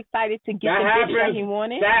be so excited to get the bitch that he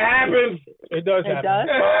wanted. That happens. It does happen. It does?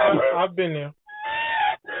 I've been there.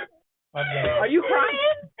 Are you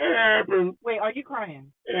crying? It happens. Wait, are you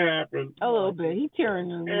crying? It happens. A little bit. He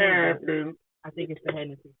tearing. It happens. I think it's the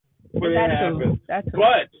Hennessy. But it happens. That's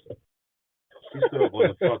but she's still going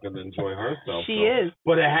to fucking enjoy herself. She is.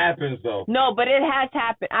 But it happens, though. No, but it has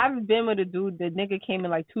happened. I've been with a dude, the nigga came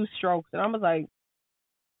in like 2 strokes, and I was like...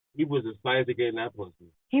 He was excited to get in that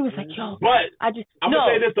pussy. He was like, yo. But I'm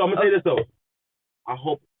going to say this, though. I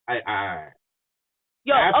hope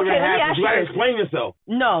Yo, after okay, it happens, you gotta explain yourself.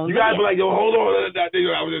 No, you gotta be like, yo, hold on. I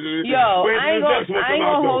ain't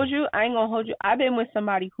gonna hold you. I've been with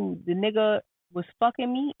somebody who the nigga was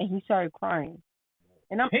fucking me and he started crying.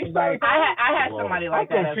 And I'm like, I had somebody like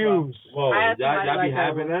that. I'm confused. Whoa, y'all be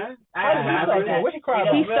having that? What he cried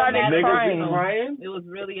about? He started crying. It was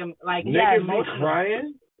really like niggas be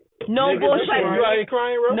crying. No bullshit. You ain't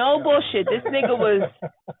crying, bro? No bullshit. This nigga was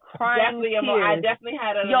crying tears. I definitely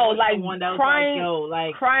had one that was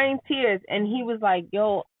crying, crying tears, and he was like,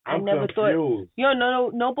 "Yo, I never thought." Yo,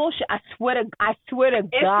 no bullshit. I swear to God.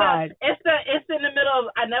 It's in the middle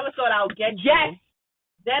of. I never thought I would get you. Yes.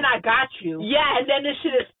 Then I got you. Yes. And then this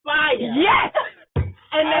shit is fire. Yes.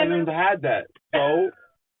 And I haven't had that. So.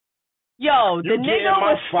 Yo, the nigga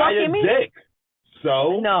was fucking me. Dick.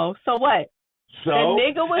 So. No. So what? So the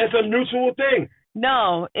nigga was. It's a mutual thing.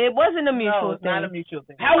 No, it wasn't a mutual thing. Not a mutual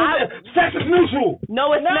thing. How is it? Sex is mutual.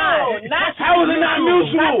 No, it's not. How is it not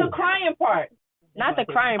mutual? Not the crying part. Not the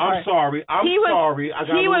crying part. I'm sorry. He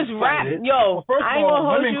was rapping. Yo, first I of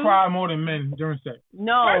all, hold women cry more than men during sex.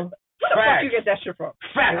 No. Where the fuck you get that shit from?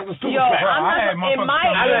 Fact. That's a super fact. I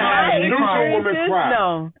had neutral women cry.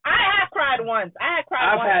 No. I have cried once. I've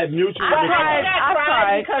had mutual women cry. I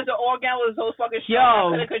cried because the organ was so fucking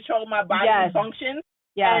strong. I couldn't control my body functions.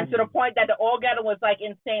 Yeah. And to the point that the organ was like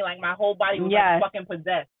insane. Like my whole body was like fucking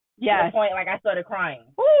possessed. Yeah. To the point like I started crying.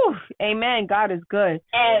 Whew. Amen. God is good.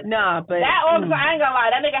 And but that organ, I ain't gonna lie,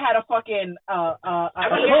 that nigga had a fucking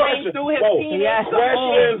earring through his penis. Yes.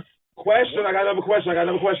 Question. I got another question.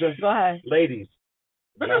 Go ahead. Ladies.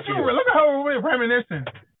 Look at how we're reminiscing.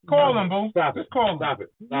 Call him, boo. Stop it. Just call him. Stop it.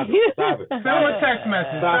 Send him a text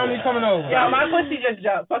message. Tell him he's coming over. Yeah, my pussy just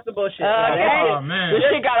jumped. Fuck the bullshit. Oh, man. This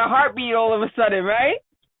shit got a heartbeat all of a sudden, right?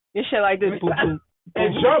 This shit like this. It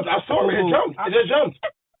jumped. I saw it. It jumped. It just jumped.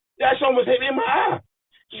 That shit almost hit me in my eye.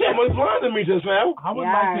 She almost blinded me just now. I would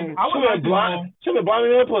like to know. She been blinding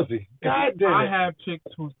me in pussy. God damn it. I have chicks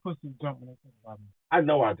whose pussy jumping. I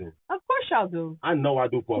know I do. Of course y'all do. I know I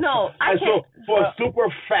do. No, I can't. So for a super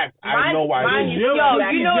fact, I know I do. Yo,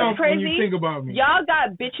 you know what's crazy? When you think about me. Y'all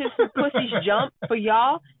got bitches whose pussies jump for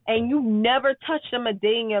y'all, and you never touch them a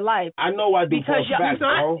day in your life. I know I do. Because for a fact,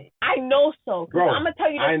 bro. I know so. Bro, I'm gonna tell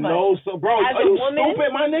you this much. I know so, bro. As are a you woman,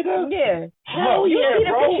 stupid, my nigga? Yeah. Hell you yeah, see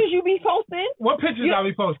the bro. pictures you be posting? What pictures are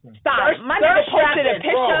we posting? Stop. My nigga posted a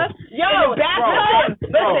picture. Yo, in the bathtub.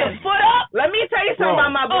 Listen, foot up. Let me tell you something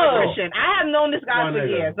about my boy Christian. I have known this guy for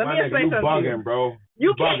years. Let me explain something. Bugging, bro.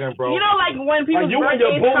 You bugging, bro. You know, like when people's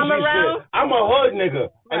birthdays come around. Shit. I'm a hood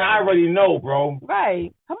nigga, and I already know, bro.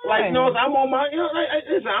 Right. Come on. Like, no, I'm on my. You know,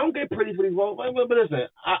 listen, I don't get pretty for these folks, but listen,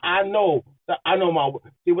 I know. I know my.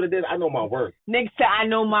 See what it is? I know my worth. Nigga said, I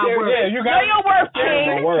know my worth. Yeah, you got know your worth,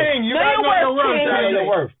 King. You gotta know your worth. You gotta know your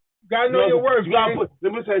worth. Gotta know your worth.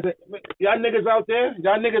 Let me say, y'all niggas out there,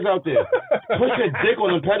 put your dick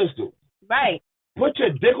on the pedestal. Right. Put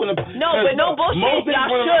your dick on the. No, but no bullshit.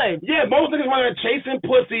 Y'all should. Yeah, most niggas want to chasing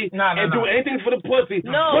pussy and do anything for the pussy.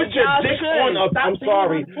 No, put your dick on a. I'm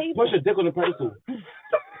sorry. Put your dick on the pedestal.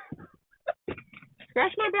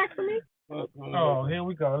 Scratch my back for me. Oh, here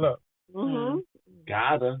we go. Look.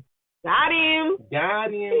 Got her. Got him.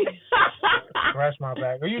 Scratch my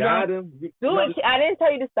back. Are you got done? him. Do it. I didn't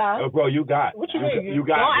tell you to stop. Bro, you got. What you mean? You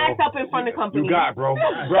got. Don't bro. act up in front of company. You got, bro.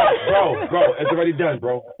 Bro. It's already done,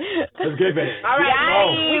 bro. Let's give it. All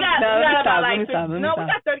right. We got about like. We got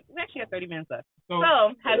 30. We actually have 30 minutes left. So,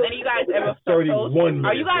 have any of you guys ever sucked 31 minutes?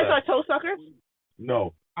 Are you guys toe suckers?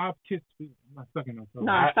 No. I've kissed feet. I'm not sucking no toe.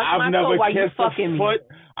 I've never kissed a foot.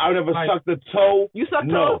 I've never sucked a toe. You suck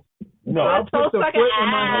toes? No. I'll put the foot in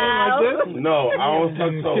my hand like this. No, I don't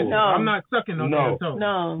suck toes. No. I'm not sucking no toe.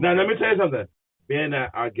 No. Now, let me tell you something. Being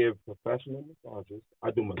that I give professional massages,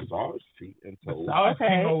 I do massage feet and toes.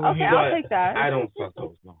 Okay, I'll take that. I don't suck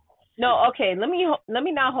toes, no. No, okay, let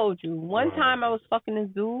me not hold you. One time I was fucking this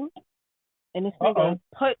dude, and this nigga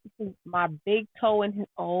put my big toe in his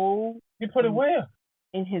You put it where?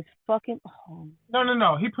 In his fucking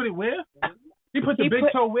No. He put it where? He put the big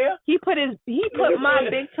toe where? He put my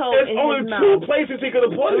big toe in his mouth. There's only 2 places he could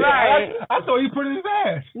have put it. Right. I thought he put it in his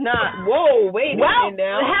ass. Nah. Whoa, wait a minute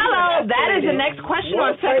now. Hello, that is the next question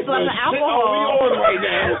on sex, love, and alcohol. Are we on right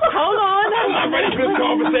now? Hold on. I'm not ready for this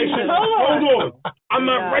conversation. Hold on. I'm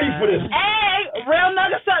not ready for this. Hey, real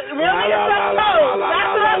niggas suck toes. That's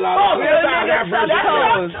what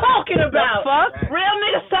I'm talking about. Fuck? Real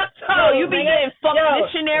niggas suck toes. Yo, you be getting fucking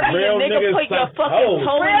dictionary. Your nigga put your fucking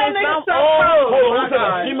toe in his mouth. Hold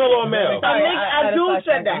on, female or male? A dude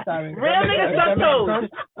said that. Real niggas suck toes.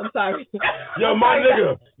 I'm sorry. Yo, my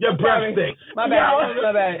nigga, your breath stink. My bad.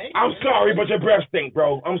 I'm sorry, but your breath stink,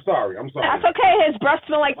 bro. I'm sorry. That's okay. His breath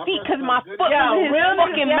smell like feet because my foot was in his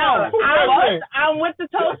fucking mouth. I went to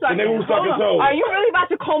toe sucking. The nigga who sucking toes. Are you really about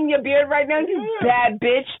to comb your beard right now, you bad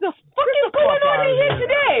bitch? The fuck is going on in here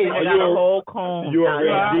today? I got a whole comb. You a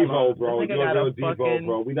real divo, bro. You a real divo,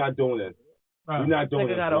 bro. We not doing this. We're not doing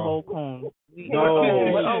this, bro. Got a whole comb.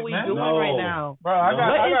 What are we doing right now? Bro,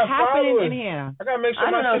 what is happening in here? I gotta make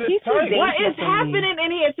sure my shit is tight. What is happening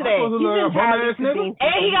in here today?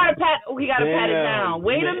 And he gotta pat it down.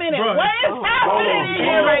 Wait a minute. Bro. What is happening in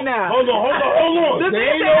here right now? Hold on. This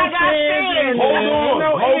is I got sand. Hold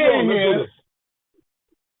on.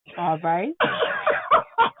 All right.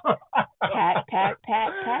 Pat.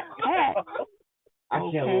 I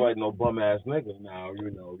can't look like no bum ass nigga now,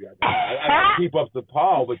 you know. I gotta keep up the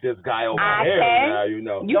par with this guy over here now, you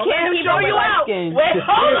know. You can't show you out. Wait,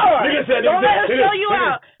 hold on. Don't let him show you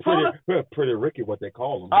out. Pretty Ricky, what they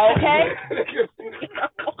call him. Okay.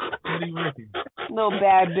 Pretty Ricky. No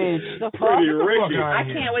bad bitch. Pretty Ricky. I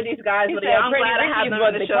can't with these guys, but I'm glad I have them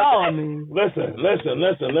on the show. Listen.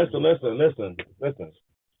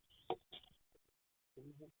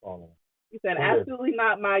 He said, absolutely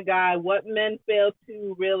not my guy. What men fail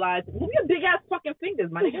to realize. Move your big ass fucking fingers,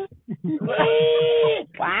 my nigga.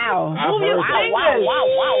 Wow. Move your fingers.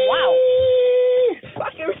 Wow.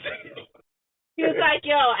 Fucking. He was like,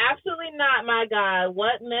 yo, absolutely not my guy.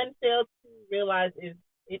 What men fail to realize is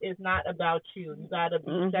it is not about you. You gotta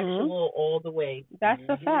be sexual all the way. That's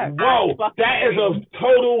a fact. Whoa, that is a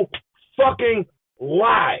total fucking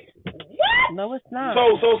lie. What? No, it's not.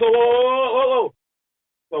 Whoa.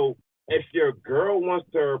 So if your girl wants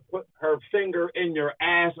to put her finger in your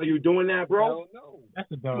ass, are you doing that, bro? No.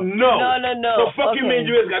 That's a dog. No. So fuck you mean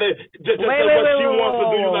you just gotta just what she wants to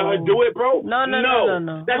do, you let her do it, bro? No.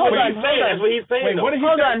 That's what he's saying. That's what he's saying. Wait, what did he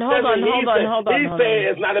say? Hold on. He's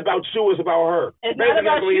saying it's not about you, it's about her. It's not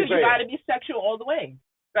about you. You gotta be sexual all the way.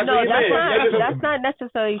 That's not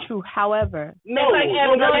necessarily true. However, if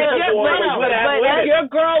your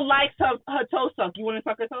girl likes her toe suck, you wouldn't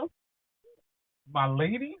suck her toe? My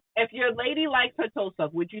lady? If your lady likes her toe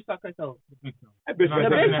suck, would you suck her toe? That bitch. I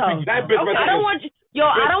don't want you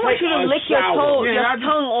to lick your toe, your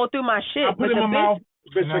tongue all through my shit. I put it in my mouth.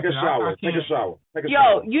 Bitch, take a shower.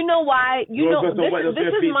 Yo, you know why? You know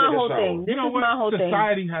this is my whole thing. This is my whole thing.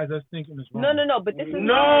 Society has us thinking it's wrong. No, but this is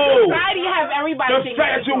society has everybody thinking. The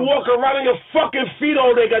fact that you walk around on your fucking feet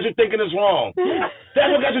all day got you thinking it's wrong. That's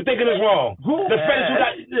what got you thinking it's wrong.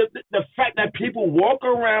 The fact that people walk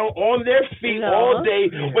around on their feet all day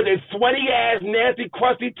with their sweaty ass, nasty,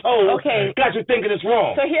 crusty toes got you thinking it's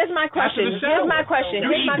wrong. So here's my question.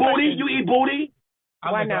 You eat booty?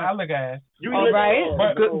 Why not? I look ass. All right.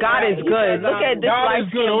 God is good. Look at this life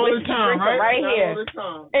all the time, right here.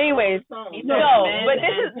 Anyways, but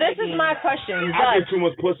this is my question. I get too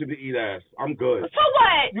much pussy to eat ass. I'm good. So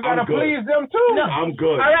what? You gotta please them too. No. I'm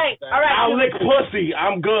good. All right. I'll lick pussy.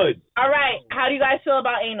 I'm good. All right. How do you guys feel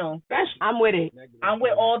about anal? I'm with it. I'm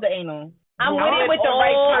with all the anal. I'm with it with the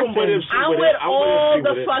right person. I'm with all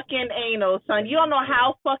the fucking anal, son. You don't know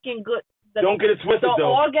how fucking good. Don't get it twisted,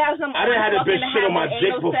 though. Orgasm. I done had a bitch shit on my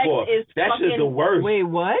dick before. That shit's the worst. Wait,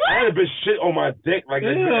 what? I had a bitch shit on my dick. Like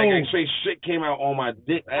straight shit came out on my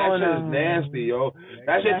dick. That shit is nasty, yo.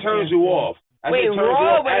 That shit turns you off. Wait,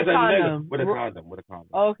 raw with a condom? With a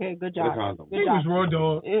condom. Okay, good job. With a condom. He was raw,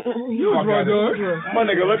 dog. Raw, dog. My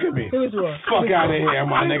nigga, look at me. He was raw. Fuck out of here,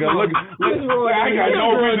 my nigga. Look. I ain't got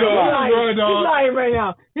no reason to lie. He's lying right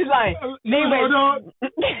now. He's lying. Raw, dog.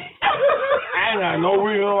 I ain't got no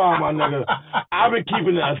reason to lie, my nigga. I've been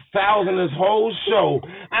keeping it 1,000 this whole show.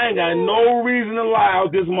 I ain't got no reason to lie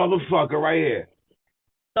out this motherfucker right here.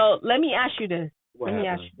 So let me ask you this.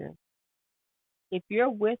 If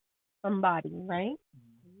you're with somebody, right?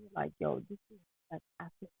 You're like, yo, this is like I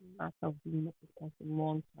can see myself being with this person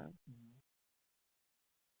long term.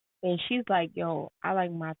 And she's like, yo, I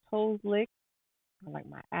like my toes licked. I like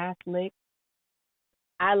my ass licked.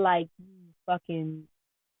 I like you fucking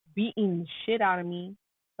beating the shit out of me.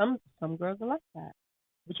 Some girls are like that.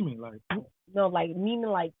 What you mean, like? No, like meaning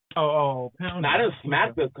like. Pound. I done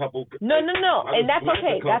smacked a couple. No, and that's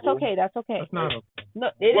okay. That's okay. That's not okay.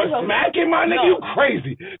 No, it is okay. Smacking, my nigga, you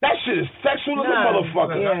crazy? That shit is sexual as a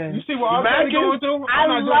motherfucker. Yeah. You see what I'm going through? I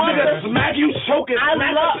love it. Smack you, choking. I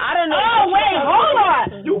don't know. Oh wait, hold on.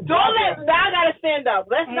 Don't let. Now I gotta stand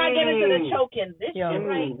up. Let's not get into the choking. This shit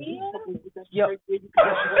right here. Yo. Wait,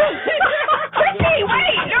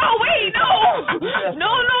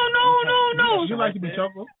 no. like to be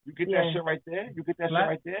choked. You get that shit right there. You get that shit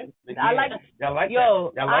right there. I like. Y'all like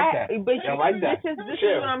that. Y'all like that. But y'all like that. This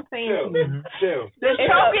is what I'm saying. Chill. The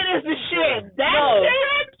choking is the shit. That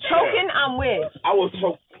shit. Choking, I'm with. I was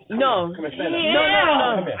choked. No. Come here,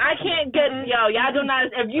 No. I can't get y'all do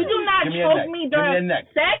not. If you do not choke me during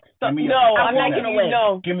sex, I'm not gonna win.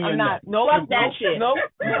 No, give me I'm your not. neck. No, fuck that shit. No.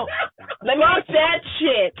 Let me fuck that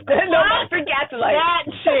shit. No, I forgot to like that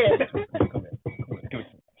shit.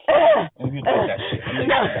 And you like that shit.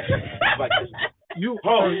 You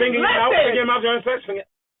finger your mouth, finger your mouth during sex, finger.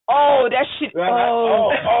 Oh, that shit.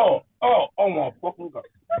 Oh my fucking God.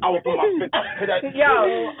 I will put my finger.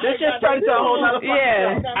 Yo, this just turned to a whole nother fucking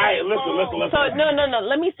show. All right, listen. So, no.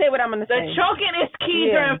 Let me say what I'm going to say. The choking is key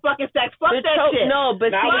during fucking sex. Fuck that shit. No,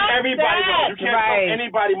 but now everybody knows. You can't choke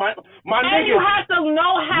anybody. My niggas. And you have to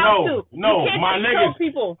know how to. No, my niggas.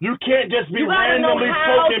 People. You can't just be randomly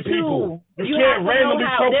choking people. You can't randomly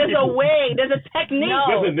choke people. There's a way. There's a technique.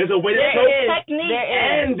 Listen, there's a way to choke.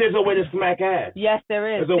 And there's a way to smack ass. Yes, there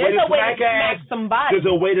is. There's a way to smack ass. Somebody. There's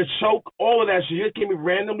a way to choke. All of that shit. You can't be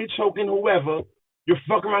randomly choking whoever. You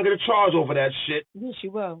fuck around, get a charge over that shit. Yes,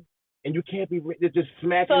 you will. And you can't be just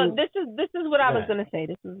smacking. So this is what I was gonna say.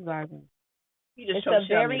 This is what I was. You just choked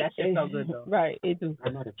me. That shit felt good though. Right, it do.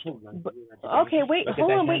 I'm not a choke. Okay, wait,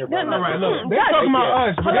 hold on, wait. No. All right, look. They're talking about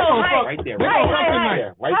us. Hello, hi. Right there.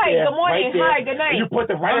 Hi, good morning. Hi, good night. You put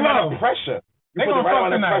the right amount of pressure. You put the right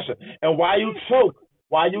amount of pressure. And while you choke,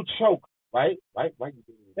 right?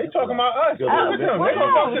 They talking about us. They talking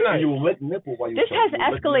about tonight. You lick nipple while you choke. This has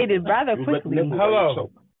escalated rather quickly. Hello.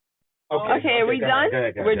 Okay, are we done?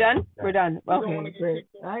 We're done? Go We're done. Okay, great.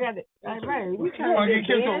 I got it. All right. You want to get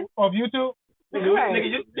kicked off YouTube?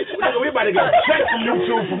 Nigga, we about to get a check from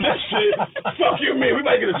YouTube from this shit. Fuck you, man. We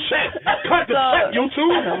about to get a check. Cut the check,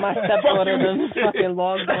 YouTube. I know my stepdaughter done fucking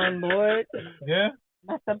logged on, Lord. Yeah?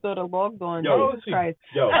 My stepdaughter logged on. Yo. Jesus Christ.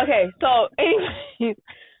 Yo. Okay, so anyway,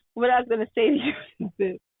 what I was going to say to you is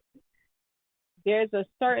this. There's a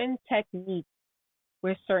certain technique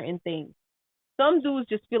with certain things. Some dudes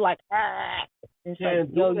just feel like, it's like,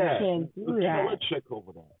 yo, you can't do that. Kill a chick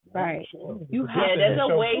over that. Right. You have there's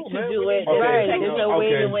a way to do it. Right. There's a way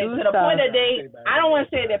to do it. To the point that I don't want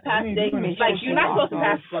to say that past date. Like, you're not supposed to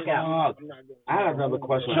pass the fuck out. I have another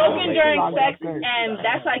question. Choking during sex, and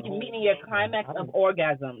that's like meeting your climax of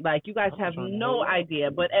orgasm. Like, you guys have no idea.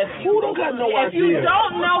 But if you don't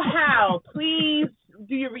know how, please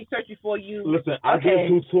do your research before you. Listen, I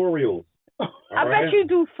do tutorials. I bet you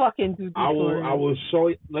do fucking do tutorials. I will show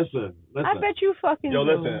you. Listen. I bet you fucking do.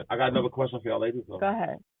 Listen, I got another question for y'all ladies. Though. Go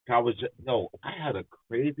ahead. I had a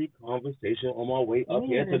crazy conversation on my way up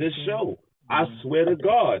here to this show. I swear to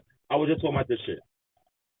God. I was just talking about this shit.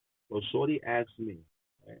 So Shorty asked me.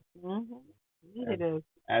 Right?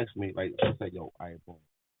 Asked me, like, she said, yo, all right, boom.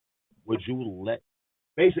 Would you let...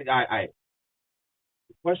 Basically, the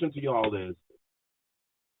question to y'all is,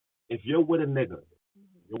 if you're with a nigga,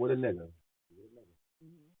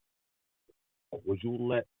 would you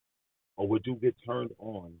let, or would you get turned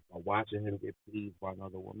on by watching him get pleased by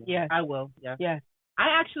another woman? Yes, I will. Yeah. Yes.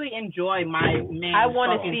 I actually enjoy my man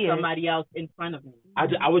fucking somebody else in front of me.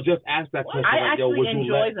 I was just asked that question. I actually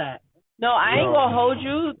enjoy that. No, I ain't gonna hold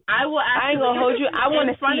you. I ain't gonna hold you. I want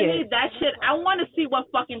to see it. That shit. I want to see what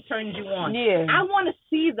fucking turns you on. Yeah. I want to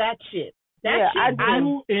see that shit. I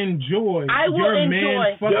do enjoy. I will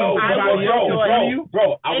enjoy.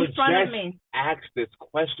 Bro, I would just ask this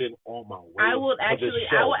question on my way. I will actually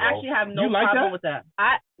have no problem with that.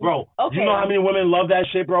 You know how many women love that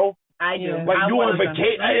shit, bro? I do. Like, you on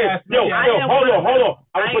vacation? Yo, hold on.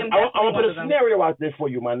 I'm gonna put a scenario out there for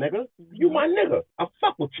you, my nigga. You my nigga. I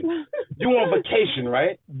fuck with you. You on vacation,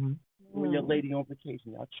 right? You and your lady on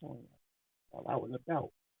vacation. Y'all chilling. Y'all out and about.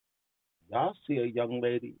 Y'all see a young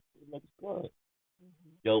lady. Looks good.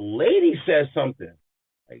 Your lady says something.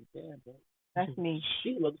 Like, damn, bro. That's me.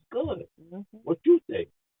 She looks good. What you think?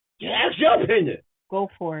 Ask your opinion. Go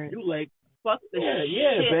for it. You like, fuck the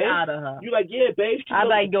shit babe. out of her. You like, yeah, babe. I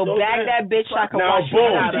like, yo, bag that bitch. I can now, wash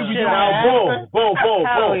out of shit. Boom.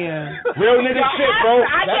 Hell yeah. Real nigga shit, bro.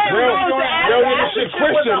 Real nigga shit.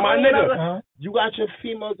 Christian, my nigga. You got your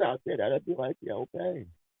females out there that'll be like, yeah, okay.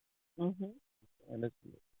 And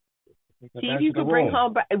see if you can bring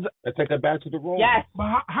home. Let's take her back to the room. Yes.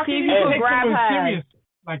 But how can you take someone serious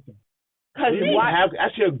like that?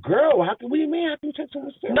 That's your girl. What do you mean? How can you take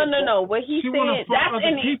someone serious? No. What he's saying, that's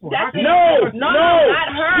no,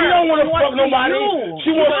 not her. She don't want to fuck nobody.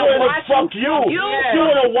 She wants to fuck you. She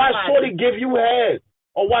want to watch Shorty give you head.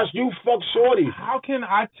 Or watch you fuck Shorty. How can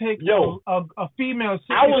I take a female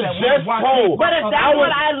serious? I was just told. But if that's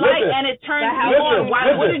what I like and it turns you on,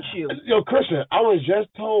 why wouldn't you? Yo, Christian, I was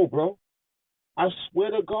just told, bro. I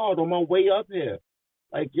swear to God, on my way up here,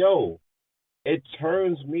 like, yo, it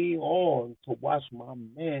turns me on to watch my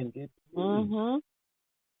man get pleased.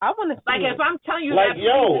 I want to see like it. if I'm telling you like, that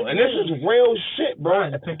yo, and this is real shit, bro.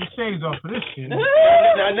 Right, take the shades off for this shit.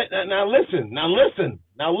 Now listen.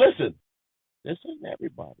 This ain't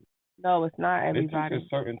everybody. No, it's not everybody. It's a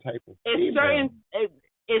certain type of it's female. certain.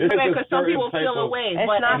 It's because some people feel away,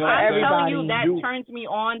 but not if I'm telling you that turns me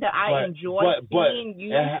on, that I enjoy seeing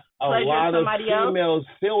you pleasure somebody else. Females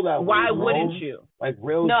feel that why way, wouldn't you? Like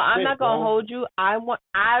real. No, I'm shit, not gonna bro. hold you. I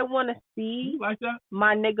want to see like that?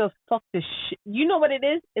 my nigga fuck the shit. You know what it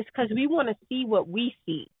is? It's because we want to see what we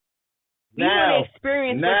see. We want to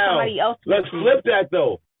experience what somebody else. Let's flip that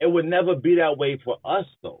though. It would never be that way for us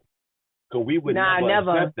though, because we would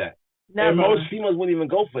never accept that. Never. And most females wouldn't even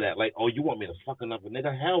go for that. Like, oh, you want me to fuck another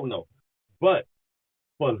nigga? Hell no. But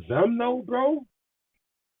for them though, bro,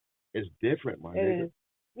 it's different, my nigga. Is.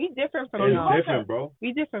 We different from y'all. It's different, bro.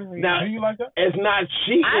 We different from now, do you like that? It's not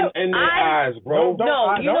cheating in their eyes, bro.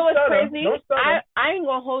 No, you know what's crazy? I ain't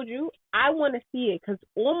gonna hold you. I want to see it because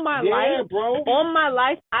all my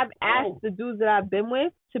life, I've asked the dudes that I've been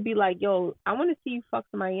with to be like, yo, I want to see you fuck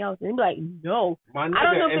somebody else, and they be like, no. My nigga, I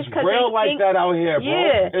don't know if it's real like that out here, bro.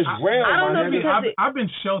 Yeah, it's real. I don't know because I've been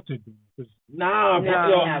sheltered. Nah,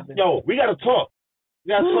 yo, we gotta talk.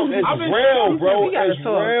 You gotta talk. It's real, bro. It's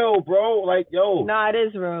real, bro. Like, yo. Nah, it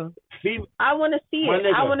is real. I want to see it.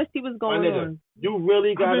 Nigga, I want to see what's going on. You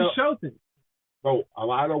really gotta. I've been sheltered. Bro, a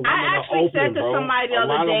lot of women I actually said to somebody the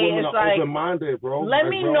other day, it's like, open-minded, bro. Let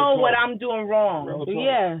me know what I'm doing wrong.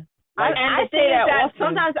 Yeah. Like, and the thing is that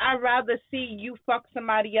sometimes I'd rather see you fuck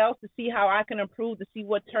somebody else to see how I can improve, to see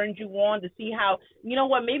what turns you on, to see how, you know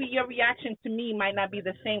what, maybe your reaction to me might not be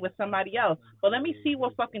the same with somebody else, but let me see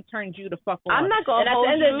what fucking turns you to fuck on. I'm not going to hold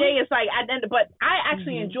you. And at the end of the day, it's like, but I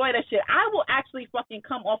actually enjoy that shit. I will actually fucking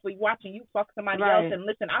come off of watching you fuck somebody else and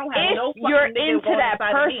listen, I don't have no fucking you're nigga into that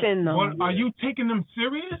person, though. Well, are you taking them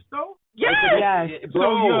serious, though? Yes. So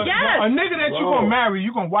a nigga that you gonna marry,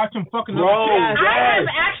 you gonna watch him fucking up. I have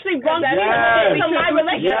actually bumped into my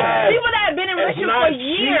relationship. People that have been in relationship for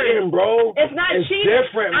years. Cheating, bro. It's not cheating.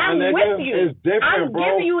 Different, I'm with you. It's different, I'm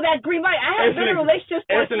giving you that green light. I have been in relationships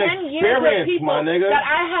for 10 years with people that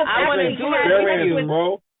I have actually experience,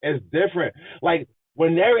 bro. It's different. Like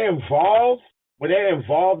when they're involved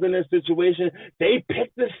in this situation, they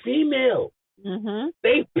pick the female.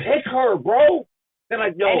 They pick her, bro. They're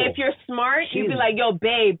like, yo. And if you're smart, you'd be like, yo,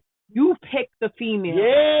 babe, you pick the female.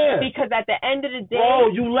 Yeah. Because at the end of the day, bro,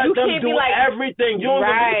 you let them do everything. You don't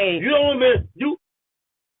even.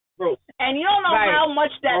 Bro. And you don't know how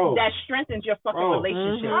much that strengthens your fucking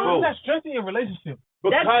relationship. How does that strengthen your relationship?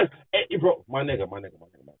 Because, bro, my nigga. Wait,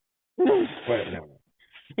 no.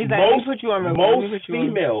 He's like, let me put you on.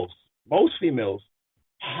 Most females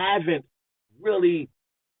haven't really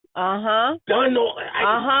done all.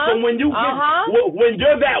 So when you when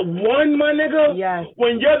you're that one, my nigga. Yes.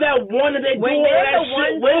 When you're that one that they do all that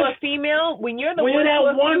shit with. To a female, when you're the one to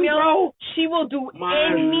a female, bro, she will do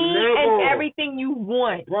any and everything you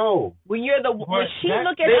want, bro. When you're the when she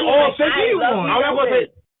look at you, I love you. I'm not gonna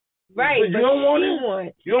say. Right, but you don't want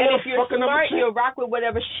it. You don't and want if you're smart, you'll rock with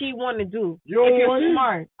whatever she want to do. You don't if you're want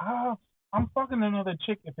smart. I'm fucking another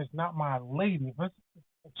chick if it's not my lady. If it's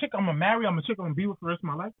a chick I'm gonna marry, I'm a chick I'm gonna be with for the rest of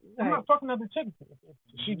my life. I'm not fucking another chick.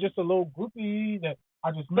 She just a little groupie that I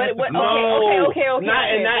just met. Okay. Not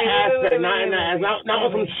in that aspect. Not on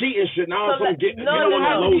some cheating shit. Not on some getting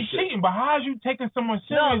low shit. Cheating, but how is you taking someone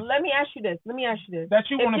serious? No, let me ask you this. That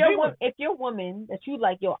you want to be with. If you're a woman that you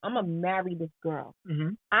like, yo, I'm gonna marry this girl.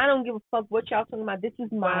 I don't give a fuck what y'all talking about. This is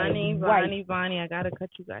my wife. Bonnie, I gotta cut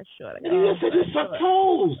you guys short. You said you suck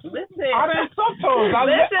toes. Listen, I didn't suck toes.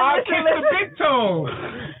 I kissed the big toes.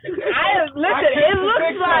 It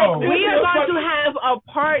looks like we are going to have a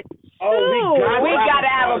part 2. We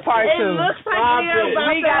gotta have a part 2. It looks like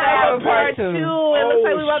we gotta have a part 2. It looks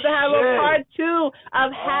like we're about to have a part 2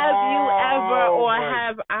 of Have You Ever or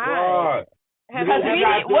Have I?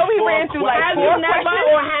 What we ran through like Have You Never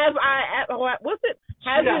or Have I? What's it?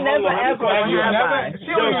 Have You Never Ever or Have I?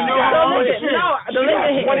 No,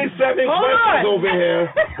 27 questions over here.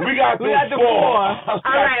 We got 4. All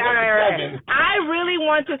right. I really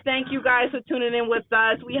want to thank you guys for tuning in with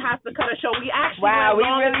us. We have to cut a show. We actually we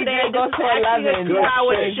really did go to 11.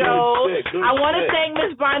 2-hour show. I want to thank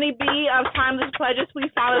Miss Bonnie B of Timeless Pleasures. Please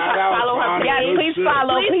follow her. Yes, please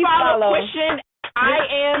follow. Christian.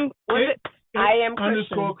 I am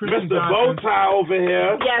Christian. Mr. Bowtie over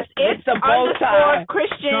here. Yes, it's _Christian.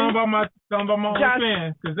 Tell them about my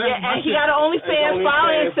OnlyFans. And he got an OnlyFans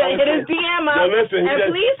following. Hit his DM up.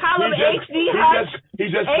 And please holler at HD Hush. He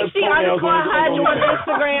just HC_Hudge on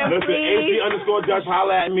Instagram, listen, please. HC_Judge,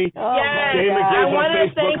 holla at me. Yes. I want to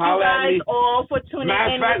thank you guys all for tuning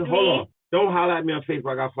in with me. Hold on. Don't holler at me on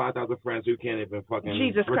Facebook. I got 5,000 friends who can't even fucking.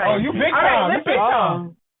 Jesus Christ. Oh, you big time. You big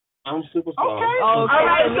time. I'm superstar. Okay. All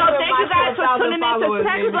right, so thank you guys for tuning in to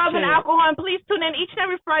Sex, Love, and Alcohol. And please tune in each and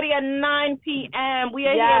every Friday at 9 p.m. We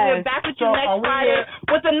are here. We're back with you next Friday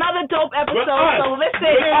with another dope episode. So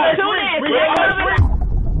listen, tune in.